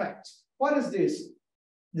 in fact. What is this?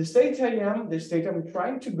 The state I am, the state I'm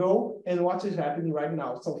trying to go, and what is happening right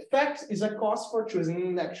now. So fact is a cost for choosing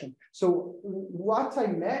an action. So what I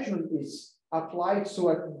imagine is applied to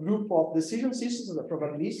a group of decision systems, the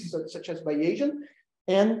probabilities such as Bayesian,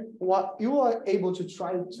 and what you are able to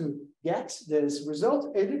try to get this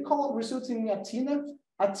result, it called resulting in Athena.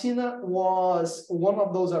 Athena was one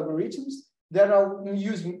of those algorithms that are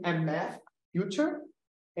using a math future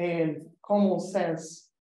and common sense,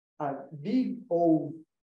 a big old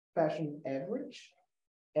fashioned average.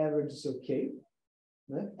 Average is okay.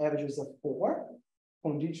 Average is a 4,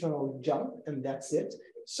 conditional jump, and that's it.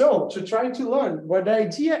 So to try to learn, what the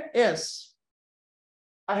idea is,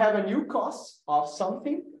 I have a new cost of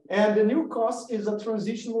something, and the new cost is a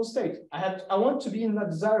transitional state. I want to be in a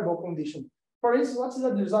desirable condition. For instance, what is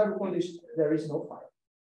a desirable condition? There is no fire.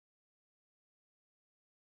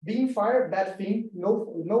 Being fire, bad thing.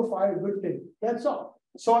 No fire, good thing. That's all.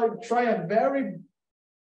 So I try a very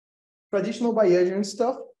traditional Bayesian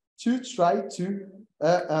stuff to try to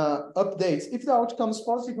update. If the outcome is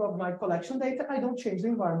positive of my collection data, I don't change the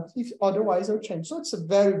environment. If otherwise, I'll change. So it's a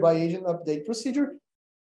very Bayesian update procedure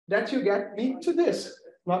that you get me to this.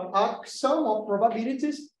 A sum of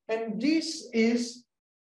probabilities, and this is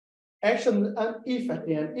action and if at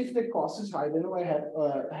the end. If the cost is higher than I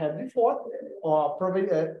had before, or probably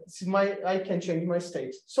I can change my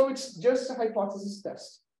state. So it's just a hypothesis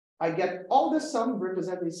test. I get all the sum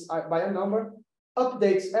represented by a number,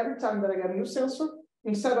 updates every time that I get a new sensor.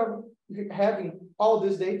 Instead of having all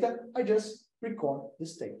this data, I just record the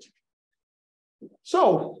state.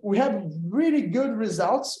 So we have really good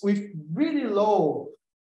results with really low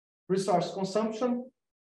resource consumption.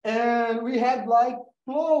 And we had like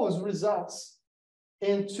close results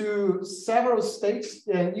into several states.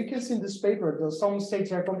 And you can see in this paper, some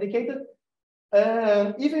states are complicated.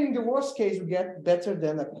 And even in the worst case, we get better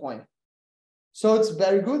than a coin. So it's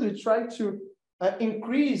very good. We try to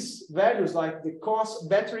increase values like the cost.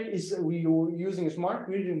 Battery is, we are using a smart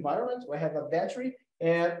grid environment. We have a battery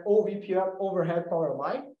and OVPR, overhead power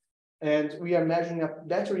line. And we are measuring a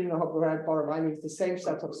battery in a overhead power line with the same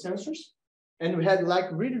set of sensors. And we had like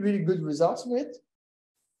really, really good results with it.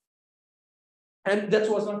 And that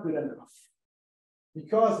was not good enough.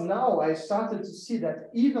 Because now I started to see that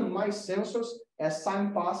even my sensors, as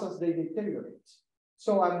time passes, they deteriorate.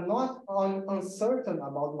 So I'm not uncertain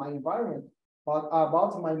about my environment, but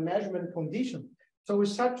about my measurement condition. So we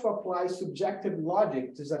start to apply subjective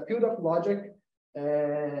logic. There's a field of logic,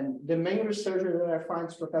 and the main researcher that I find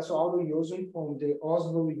is Professor Aldo Yosun from the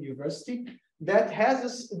Oslo University, that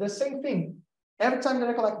has the same thing. Every time that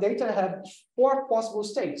I collect data, I have 4 possible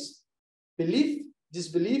states: belief,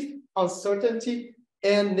 disbelief, uncertainty,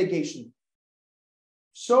 and negation.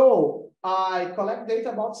 So I collect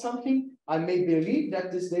data about something. I may believe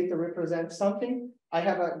that this data represents something. I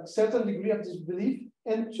have a certain degree of disbelief.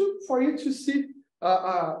 And for you to see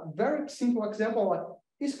a very simple example, like,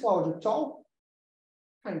 is Cláudio tall?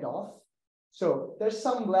 Kind of. So there's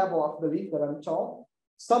some level of belief that I'm tall,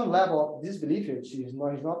 some level of disbelief, which is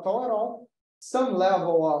not tall at all, some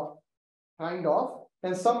level of kind of,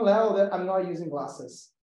 and some level that I'm not using glasses.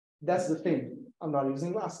 That's the thing. I'm not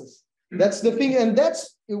using glasses. That's the thing, and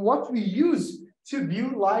that's what we use to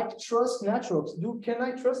build like trust networks. Can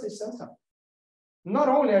I trust this sensor? Not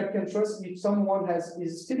only I can trust if someone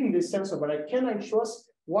is stealing this sensor, but can I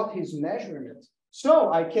trust what he's measuring it?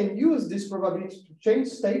 So I can use this probability to change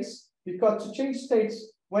states, because to change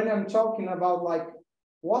states, when I'm talking about like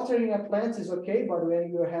watering a plant is okay, but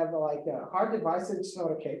when you have like a hard device, it's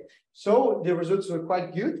not okay. So the results were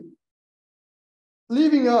quite good,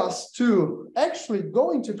 leaving us to actually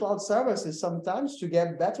go into cloud services sometimes to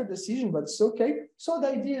get better decision, but it's okay. So the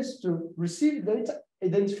idea is to receive data,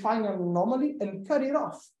 identifying an anomaly, and cut it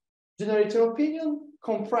off. Generate an opinion,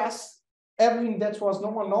 compress everything that was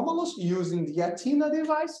anomalous using the Athena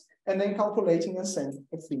device, and then calculating and sending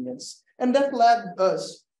opinions. And that led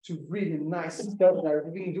us to really nice stuff that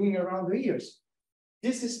I've been doing around the years.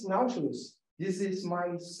 This is Nautilus. This is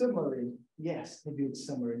my submarine. Yes, I build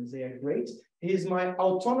submarines. They are great. Here's my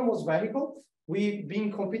autonomous vehicle. We've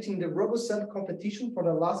been competing in the RoboSub competition for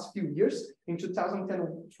the last few years. In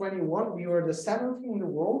 2021, we were the 7th in the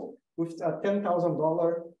world with a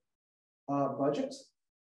 $10,000 budget.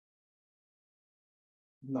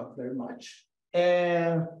 Not very much.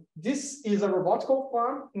 And this is a robotical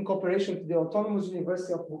farm in cooperation with the Autonomous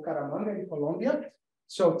University of Bucaramanga in Colombia.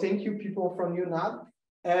 So thank you, people from UNAB.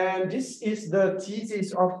 And this is the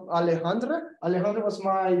thesis of Alejandra. Alejandra was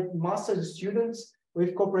my master's student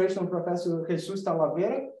with cooperation with Professor Jesus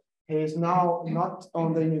Talavera. He is now not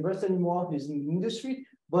on the university anymore, he's in industry.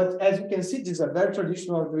 But as you can see, this is a very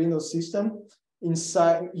traditional Arduino system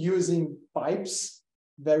inside using pipes,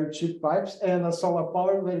 very cheap pipes, and a solar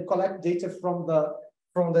power where you collect data from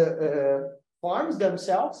the farms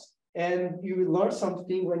themselves. And you will learn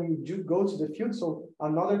something when you do go to the field. So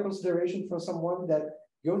another consideration for someone that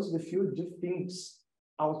goes to the field, do things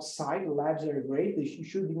outside. Labs are great. They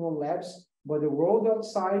should be on labs, but the world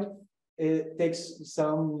outside, it takes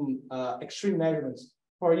some extreme measurements.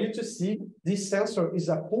 For you to see, this sensor is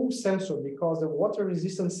a pull sensor because the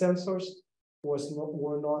water-resistant sensors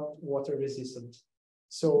were not water-resistant.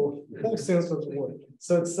 So pull sensors work.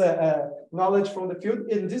 So it's knowledge from the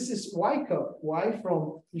field. And this is Y-Cup. Y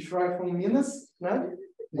from, if you're from Minas, no?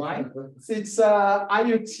 Y. It's an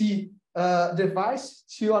IoT device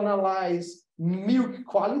to analyze milk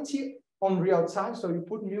quality on real time. So you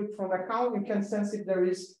put milk from a cow, you can sense if there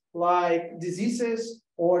is like diseases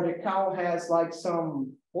or the cow has like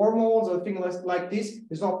some hormones or things like this.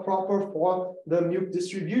 It's not proper for the milk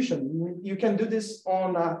distribution. You can do this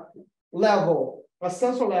on a level, a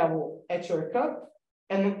sensor level at your cup,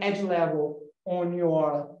 and an edge level on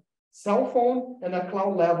your cell phone, and a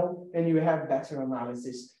cloud level, and you have better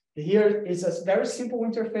analysis. Here is a very simple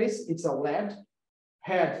interface. It's a LED,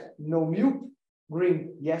 head, no milk,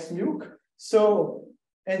 green, yes milk. So,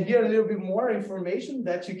 and here a little bit more information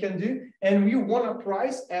that you can do. And we won a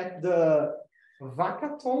prize at the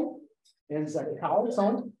Hackathon, and it's a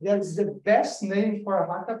hackathon. That is the best name for a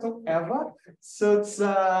hackathon ever. So it's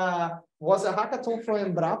was a hackathon for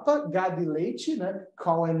Embrapa, Gado Leite,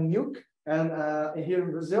 cow and milk, and here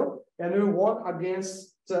in Brazil. And we won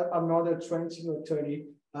against another 20 or 30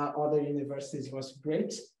 other universities. It was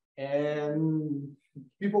great. And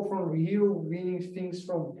people from Rio winning things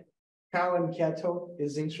from cow and cattle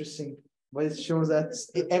is interesting, but it shows that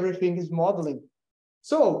everything is modeling.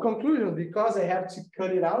 So conclusion, because I have to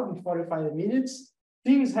cut it out in 45 minutes,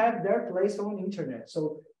 things have their place on the internet.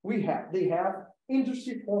 So they have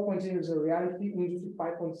Industry 4.0 is a reality, Industry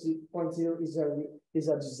 5.0 is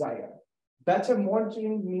a desire. Better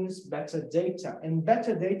monitoring means better data, and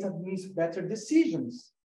better data means better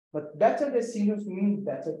decisions. But better decisions mean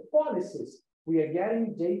better policies. We are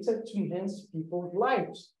getting data to enhance people's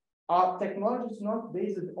lives. Our technology is not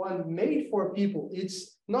based on made for people.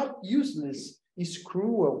 It's not useless. It's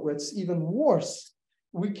cruel. It's even worse.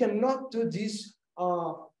 We cannot do this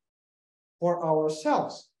for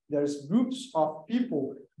ourselves. There's groups of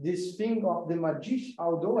people. This thing of the magician,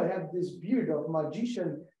 although I have this beard of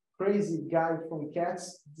magician, crazy guy from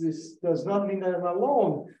Cats, this does not mean that I'm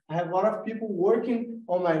alone. I have a lot of people working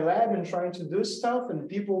on my lab and trying to do stuff, and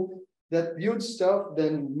people that build stuff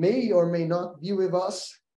that may or may not be with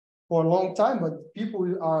us for a long time, but people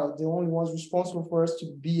are the only ones responsible for us to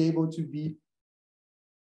be able to be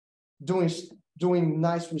doing doing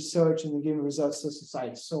nice research and giving results to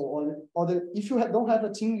society. So if you don't have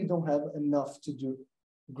a team, you don't have enough to do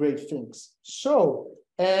great things. So,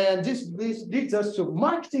 and this leads us to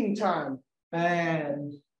marketing time.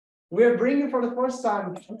 And we're bringing for the first time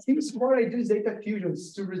things what I do is data fusions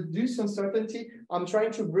to reduce uncertainty. I'm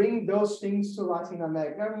trying to bring those things to Latin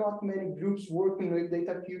America. There are not many groups working with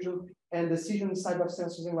data fusion and decision side of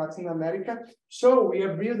sensors in Latin America. So we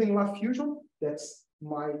are building La Fusion. That's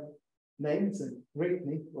my name. It's a great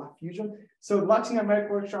name, La Fusion. So Latin America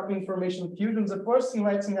Workshop Information Fusion, the first in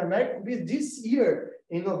Latin America, will be this year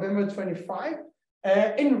in November 25.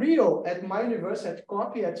 In Rio, at my university, at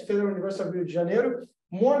COP, at Federal University of Rio de Janeiro.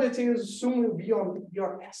 More details soon will be on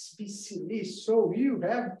your SBC list. So you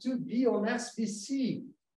have to be on SBC,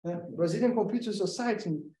 Brazilian Computer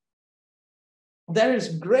Society. That is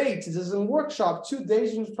great. There's a workshop, 2 days.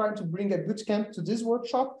 We're trying to bring a boot camp to this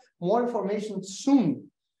workshop. More information soon.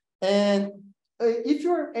 And if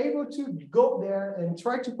you're able to go there and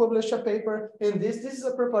try to publish a paper in this is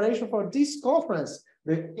a preparation for this conference,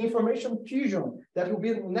 the Information Fusion, that will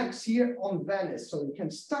be next year on Venice. So you can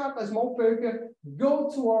start a small paper, go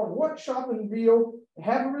to our workshop in Rio,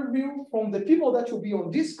 have a review from the people that will be on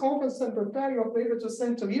this conference and prepare your paper to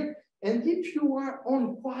send to here. And if you are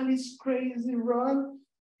on Quali's Crazy Run,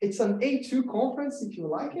 it's an A2 conference if you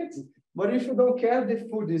like it. But if you don't care, the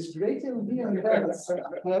food is great and be on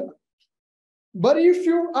that. But if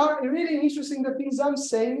you are really interested in the things I'm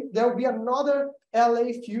saying, there will be another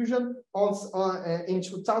LA Fusion in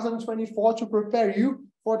 2024 to prepare you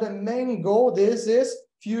for the main goal. This is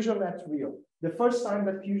Fusion at Rio. The first time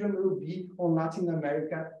that Fusion will be on Latin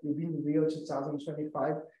America will be in Rio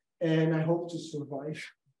 2025. And I hope to survive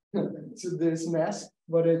to this mess,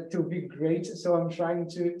 but it will be great. So I'm trying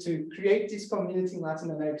to create this community in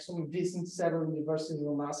Latin America. So I'm visiting several universities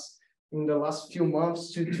in the last few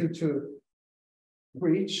months to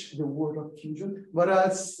preach the word of fusion, but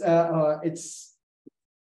it's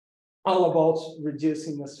all about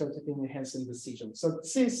reducing uncertainty and enhancing decision. So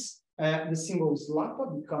this is the symbol is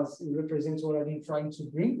LAPA because it represents what I've been trying to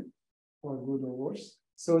bring, for good or worse.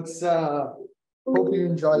 So it's hope you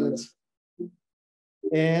enjoy it.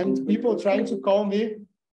 And people trying to call me,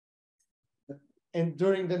 and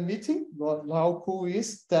during the meeting, how cool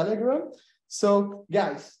is Telegram? So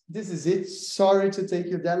guys, this is it. Sorry to take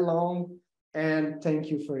you that long. And thank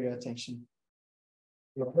you for your attention.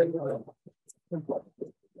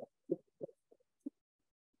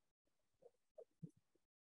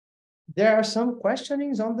 There are some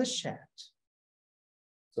questionings on the chat.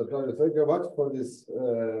 So, Cláudio, thank you very much for this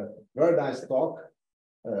very nice talk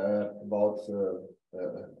about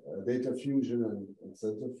data fusion and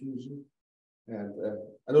sensor fusion. And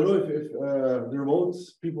I don't know if the remote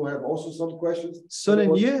people have also some questions.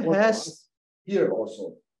 Solenir has here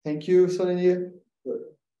also. Thank you, Solenir.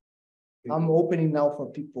 I'm opening now for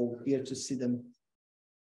people here to see them.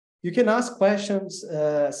 You can ask questions,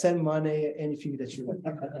 send money, anything that you want.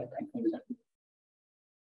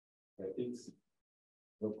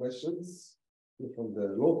 No questions from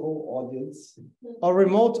the local audience. Or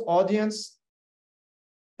remote audience.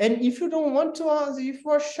 And if you don't want to ask, if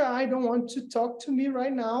you're shy, don't want to talk to me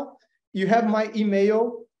right now, you have my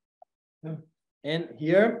email. And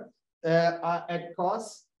here at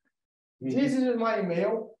COS, this is my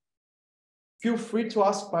email. Feel free to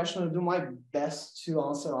ask questions. I'll do my best to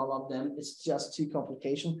answer all of them. It's just too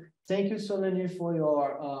complicated. Thank you, Solenir, for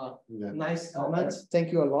your nice comments.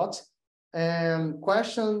 Thank you a lot. And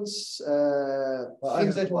questions,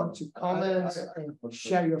 things that you want to comment,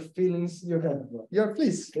 share your feelings.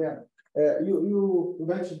 Please. Yeah. You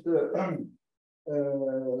mentioned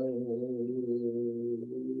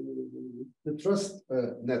the trust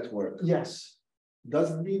network. Yes.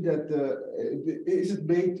 Does it mean that is it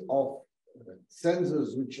made of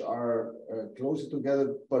sensors which are closer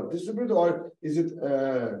together but distributed, or is it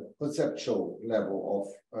conceptual level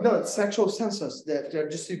of? No, it's actual sensors that they're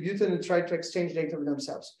distributed and try to exchange data with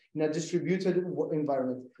themselves in a distributed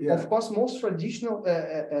environment. Yeah. Of course, most traditional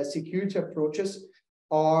security approaches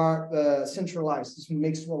are centralized. This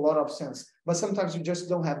makes a lot of sense, but sometimes you just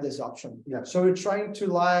don't have this option. Yeah. So we're trying to,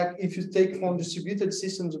 like, if you take from distributed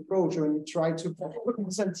systems approach and you try to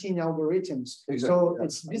Byzantine algorithms. Exactly. So yeah.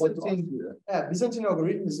 It's Byzantine. Byzantine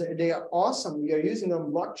algorithms. They are awesome. We are using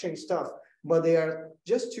them blockchain stuff, but they are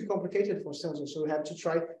just too complicated for sensors. So we have to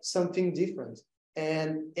try something different.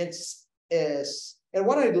 And and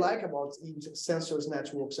what I like about sensors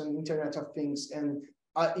networks and Internet of Things, and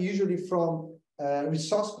usually from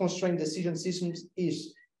resource-constrained decision systems,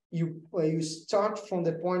 is you start from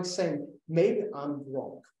the point saying, maybe I'm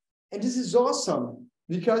wrong. And this is awesome,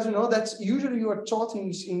 because that's usually you are taught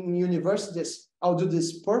in universities I'll do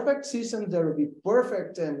this perfect system that will be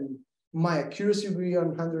perfect and my accuracy will be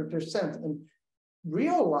 100%. And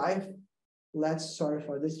real life, let's sorry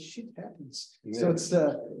for this, shit happens. Yeah.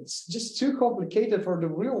 So it's just too complicated for the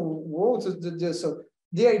real world to do. So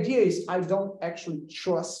the idea is I don't actually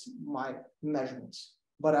trust my measurements,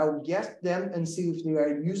 but I'll get them and see if they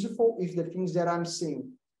are useful, if the things that I'm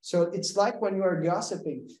seeing. So it's like when you are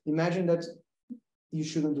gossiping, imagine that you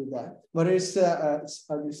shouldn't do that, but it's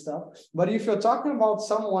ugly stuff. But if you're talking about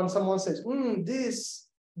someone says,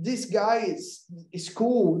 this guy is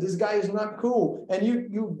cool, this guy is not cool, and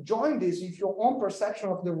you join this with your own perception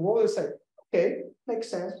of the world, you say, okay, makes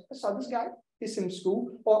sense. I saw this guy, he seems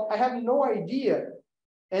cool, or I have no idea,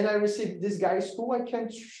 and I received this guy is cool. I can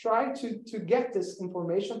try to get this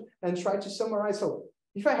information and try to summarize. So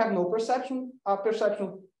if I have no perception,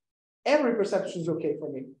 every perception is okay for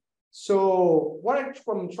me. So what I'm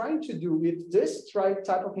trying to do with this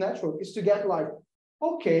type of network is to get like,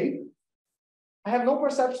 okay, I have no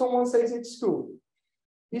perception. Someone says it's cool.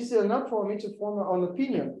 Is it enough for me to form an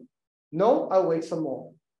opinion? No, I'll wait some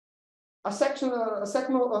more. A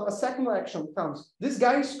second action comes. This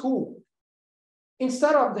guy is cool.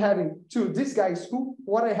 Instead of having this guy is cool,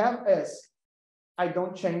 what I have is I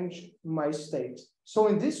don't change my state. So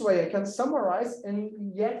in this way, I can summarize and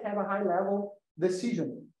yet have a high level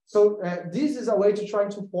decision. So this is a way to try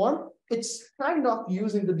to form. It's kind of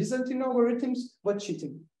using the Byzantine algorithms, but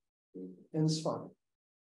cheating. And it's fun.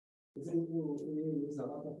 We use a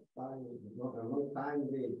lot of time, a long time,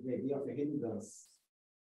 the idea of redundancy.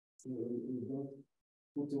 You don't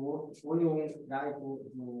put only one guy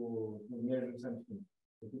to measure something.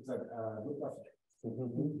 It's a group of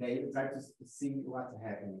then you try to see what's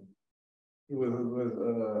happening. With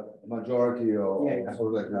majority or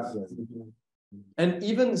something like this. And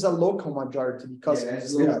even as a local majority, because then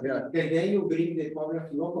you bring the problem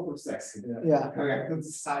of local processing. Yeah. You have to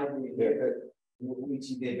decide which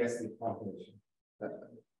the best population.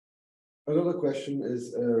 Another question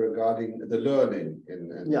is regarding the learning in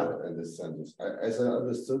this sentence. As I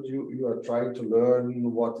understood, you are trying to learn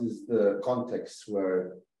what is the context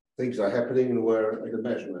where things are happening and where the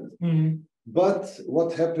measurement. Mm-hmm. But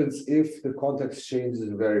what happens if the context changes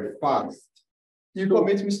very fast? You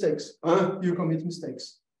commit mistakes. You commit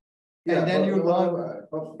mistakes. Yeah, and then you learn.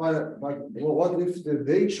 But what if the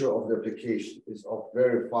nature of the application is of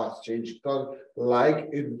very fast changing, like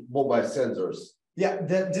in mobile sensors? Yeah,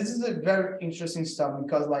 this is a very interesting stuff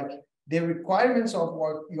because like the requirements of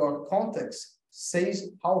your context says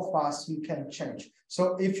how fast you can change.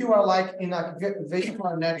 So if you are like in a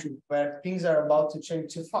vehicular network where things are about to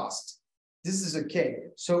change too fast, this is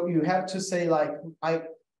okay. So you have to say like, I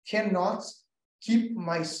cannot keep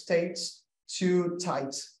my states too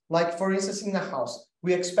tight. Like for instance, in the house,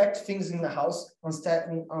 we expect things in the house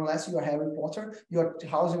unless you are Harry Potter, your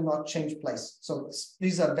house will not change place. So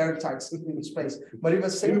these are very tight in this place. But if I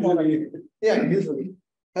say usually,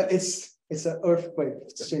 it's an earthquake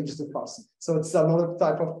that changes too fast. So it's another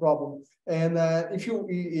type of problem. And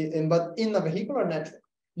but in a vehicular network,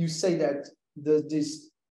 you say that this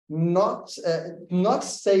not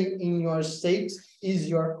stay in your state is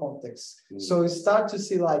your context. So you start to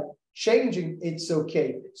see like changing, it's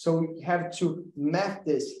okay. So we have to map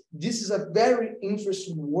this. This is a very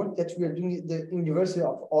interesting work that we are doing at the University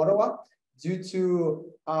of Ottawa due to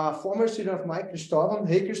a former student of mine, Cristóvão.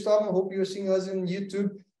 Hey, Cristóvão, hope you're seeing us on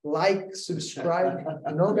YouTube. Like, subscribe,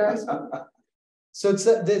 guys. So it's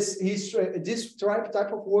this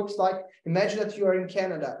type of works like, imagine that you are in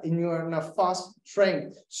Canada and you are in a fast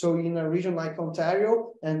train. So in a region like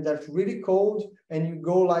Ontario and that's really cold and you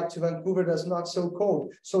go like to Vancouver that's not so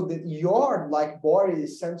cold. So that your like body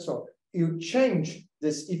sensor, you change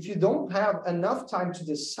this. If you don't have enough time to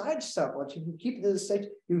decide stuff, or if you keep the state,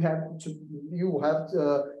 you have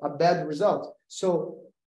a bad result. So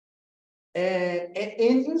and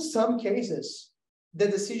in some cases, the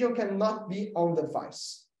decision cannot be on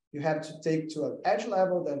device. You have to take to an edge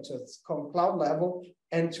level, then to a cloud level,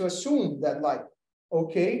 and to assume that like,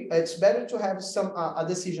 okay, it's better to have a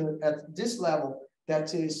decision at this level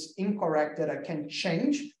that is incorrect, that I can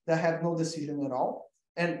change, that I have no decision at all.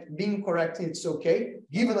 And being correct, it's okay.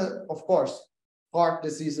 Given, of course, heart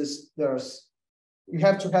diseases, you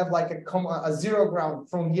have to have like a zero ground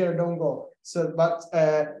from here, don't go. So, but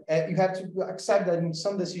you have to accept that in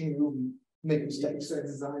some decision you make mistakes. So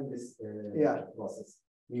design this process.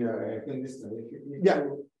 Yeah. If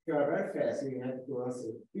you are very fast, you have to answer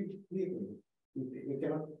quickly. You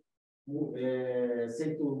cannot move,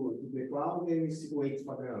 say to the cloud and wait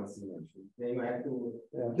for the answer. Then you have to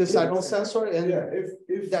decide on sensor, and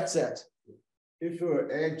if that's it. If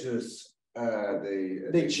your edges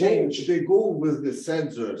they change. They go with the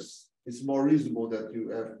sensors. It's more reasonable that you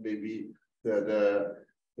have maybe the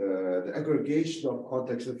aggregation of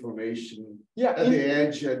context information at the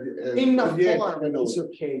edge. In a farm, it's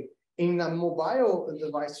okay. In a mobile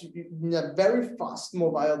device, in a very fast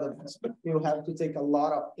mobile device, you have to take a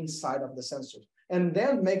lot of inside of the sensor. And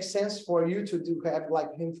then makes sense for you to have like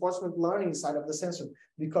reinforcement learning inside of the sensor,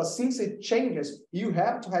 because since it changes, you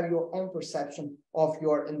have to have your own perception of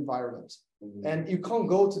your environment. And you can't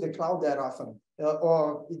go to the cloud that often.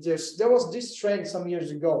 There was this trend some years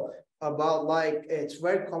ago about like, it's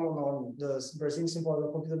very common on the Brazilian simple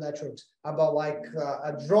computer networks, about like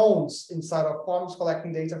drones inside of farms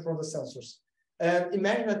collecting data from the sensors. And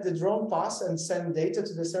imagine that the drone passes and send data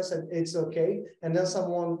to the sensor, and it's okay. And then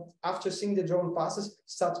someone, after seeing the drone passes,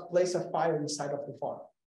 starts to place a fire inside of the farm.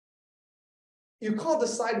 You can't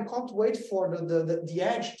decide, you can't wait for the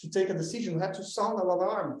edge to take a decision. You have to sound an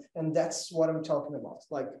alarm. And that's what I'm talking about.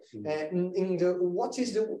 Like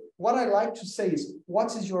what I like to say is,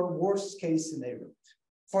 what is your worst case scenario?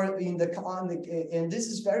 And this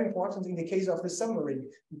is very important in the case of the submarine.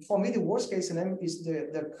 For me, the worst case scenario is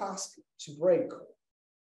the cask to break.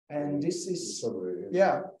 And this is,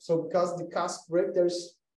 so because the cask break,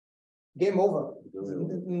 there's game over.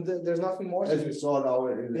 There's nothing more. As we saw now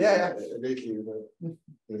lately.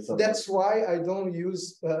 That's why I don't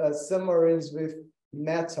use submarines with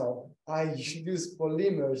metal. I use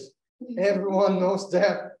polymers. Everyone knows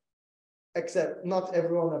that, except not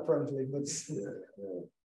everyone apparently, but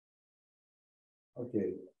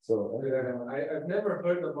okay. So I've never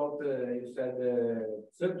heard about you said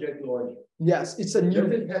subject logic. Yes, it's a new.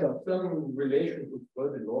 Does it have some relation to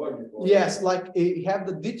fuzzy logic? Yes, like you have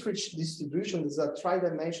the Dietrich distribution. It's a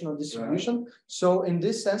tri-dimensional distribution. Right. So in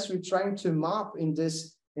this sense, we're trying to map in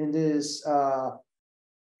this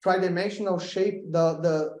tri-dimensional shape.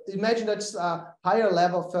 Imagine that's a higher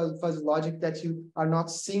level of fuzzy logic that you are not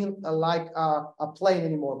seeing like a plane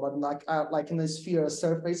anymore, but like in a sphere, a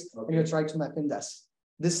surface, and you're trying to map in this.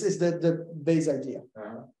 This is the base idea.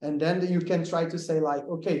 And then you can try to say like,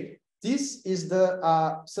 okay, this is the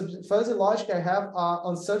fuzzy logic I have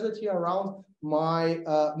uncertainty around my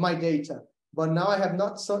data. But now I have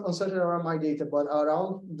not uncertainty around my data, but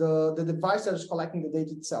around the device that is collecting the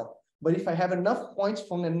data itself. But if I have enough points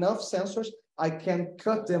from enough sensors, I can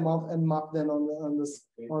cut them off and map them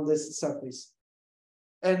on this surface.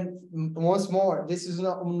 And once more, this is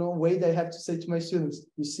no way that I have to say to my students,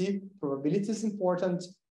 you see, probability is important,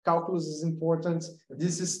 calculus is important.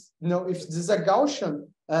 This is, if this is a Gaussian,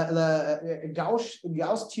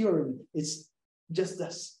 Gauss theorem, it's just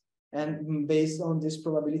this, and based on this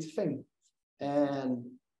probability thing. And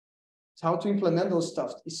how to implement those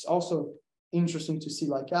stuff is also interesting to see,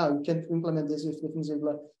 like, you can implement this with the things you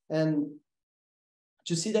learn, and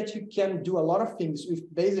to see that you can do a lot of things with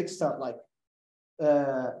basic stuff like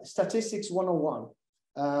statistics 101,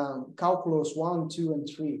 calculus 1, 2, and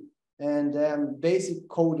 3, and then basic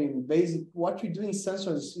coding, what you do in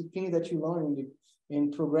sensors, things that you learn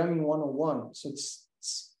in programming 101. So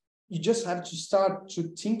you just have to start to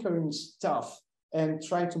tinker in stuff and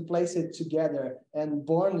try to place it together and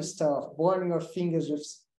burn your fingers with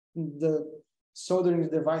the soldering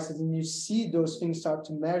devices, and you see those things start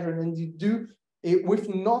to measure, and you do it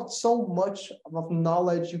with not so much of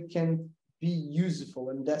knowledge you can be useful.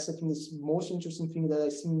 And that's I think the most interesting thing that I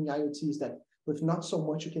see in IoT, is that with not so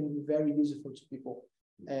much you can be very useful to people.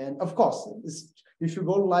 And of course, if you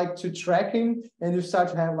go like to tracking and you start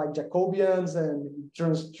to have like Jacobians and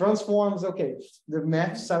transforms, okay, the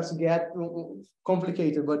math starts to get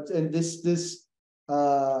complicated. But and this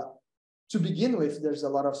to begin with, there's a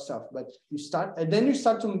lot of stuff. But you start, and then you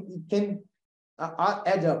start to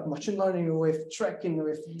add up machine learning with tracking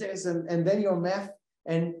with this, and then your math.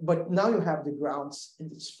 But now you have the grounds,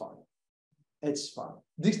 and it's fun. It's fun.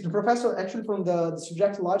 The professor actually from the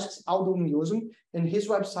subjective logic, Aldo Nyoso, in his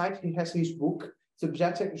website, he has his book,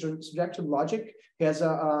 Subjective Logic. He has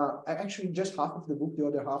actually just half of the book, the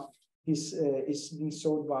other half is being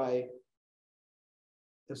sold by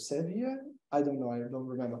Elsevier. I don't know, I don't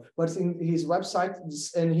remember. But in his website,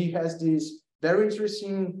 and he has these very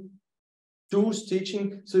interesting tools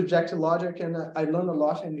teaching subjective logic, and I learned a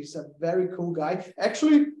lot, and he's a very cool guy.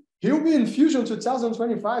 Actually, he'll be in Fusion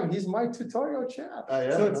 2025. He's my tutorial chat.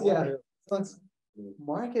 So it's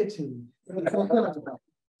marketing.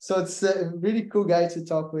 So it's a really cool guy to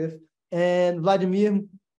talk with. And Vladimir,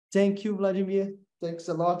 thank you, Vladimir. Thanks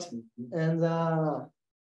a lot. And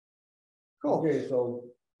cool. Okay, so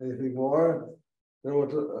anything more? I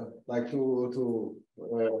would like to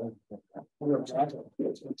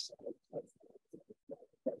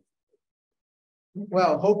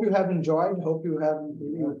Well, hope you have enjoyed. Hope you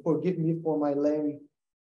forgive me for my lame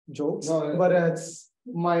jokes. No, but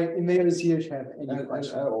my email is here if you have any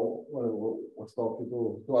questions. Was talking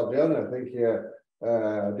to Adriana, I think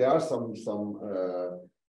there are some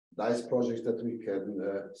nice projects that we can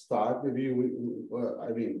start. Maybe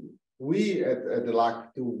we at the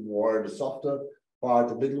LAC do more the software part,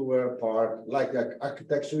 the middleware part, like the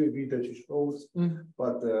architecture review that you showed,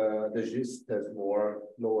 but the GIST has more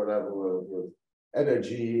lower level with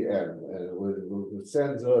energy and with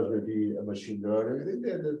sensors, maybe a machine learning. I think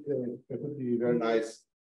that could be very nice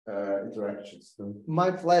interactions.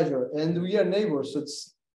 My pleasure. And we are neighbors, so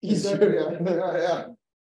it's easier.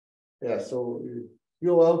 Yeah, so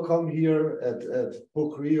you're welcome here at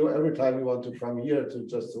PUC-Rio every time you want to come here to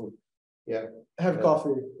have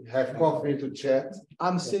coffee. Have coffee to chat.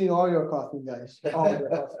 I'm seeing all your coffee, guys. All your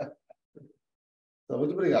coffee. Então,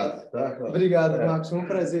 muito obrigado. Tá? Obrigado, Marcos. Um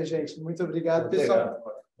prazer, gente. Muito obrigado, pessoal.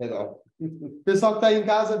 Legal. Pessoal que está aí em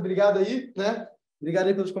casa, obrigado aí, né? Obrigado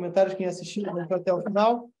aí pelos comentários, quem assistiu até o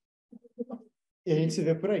final. E a gente se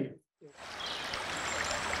vê por aí.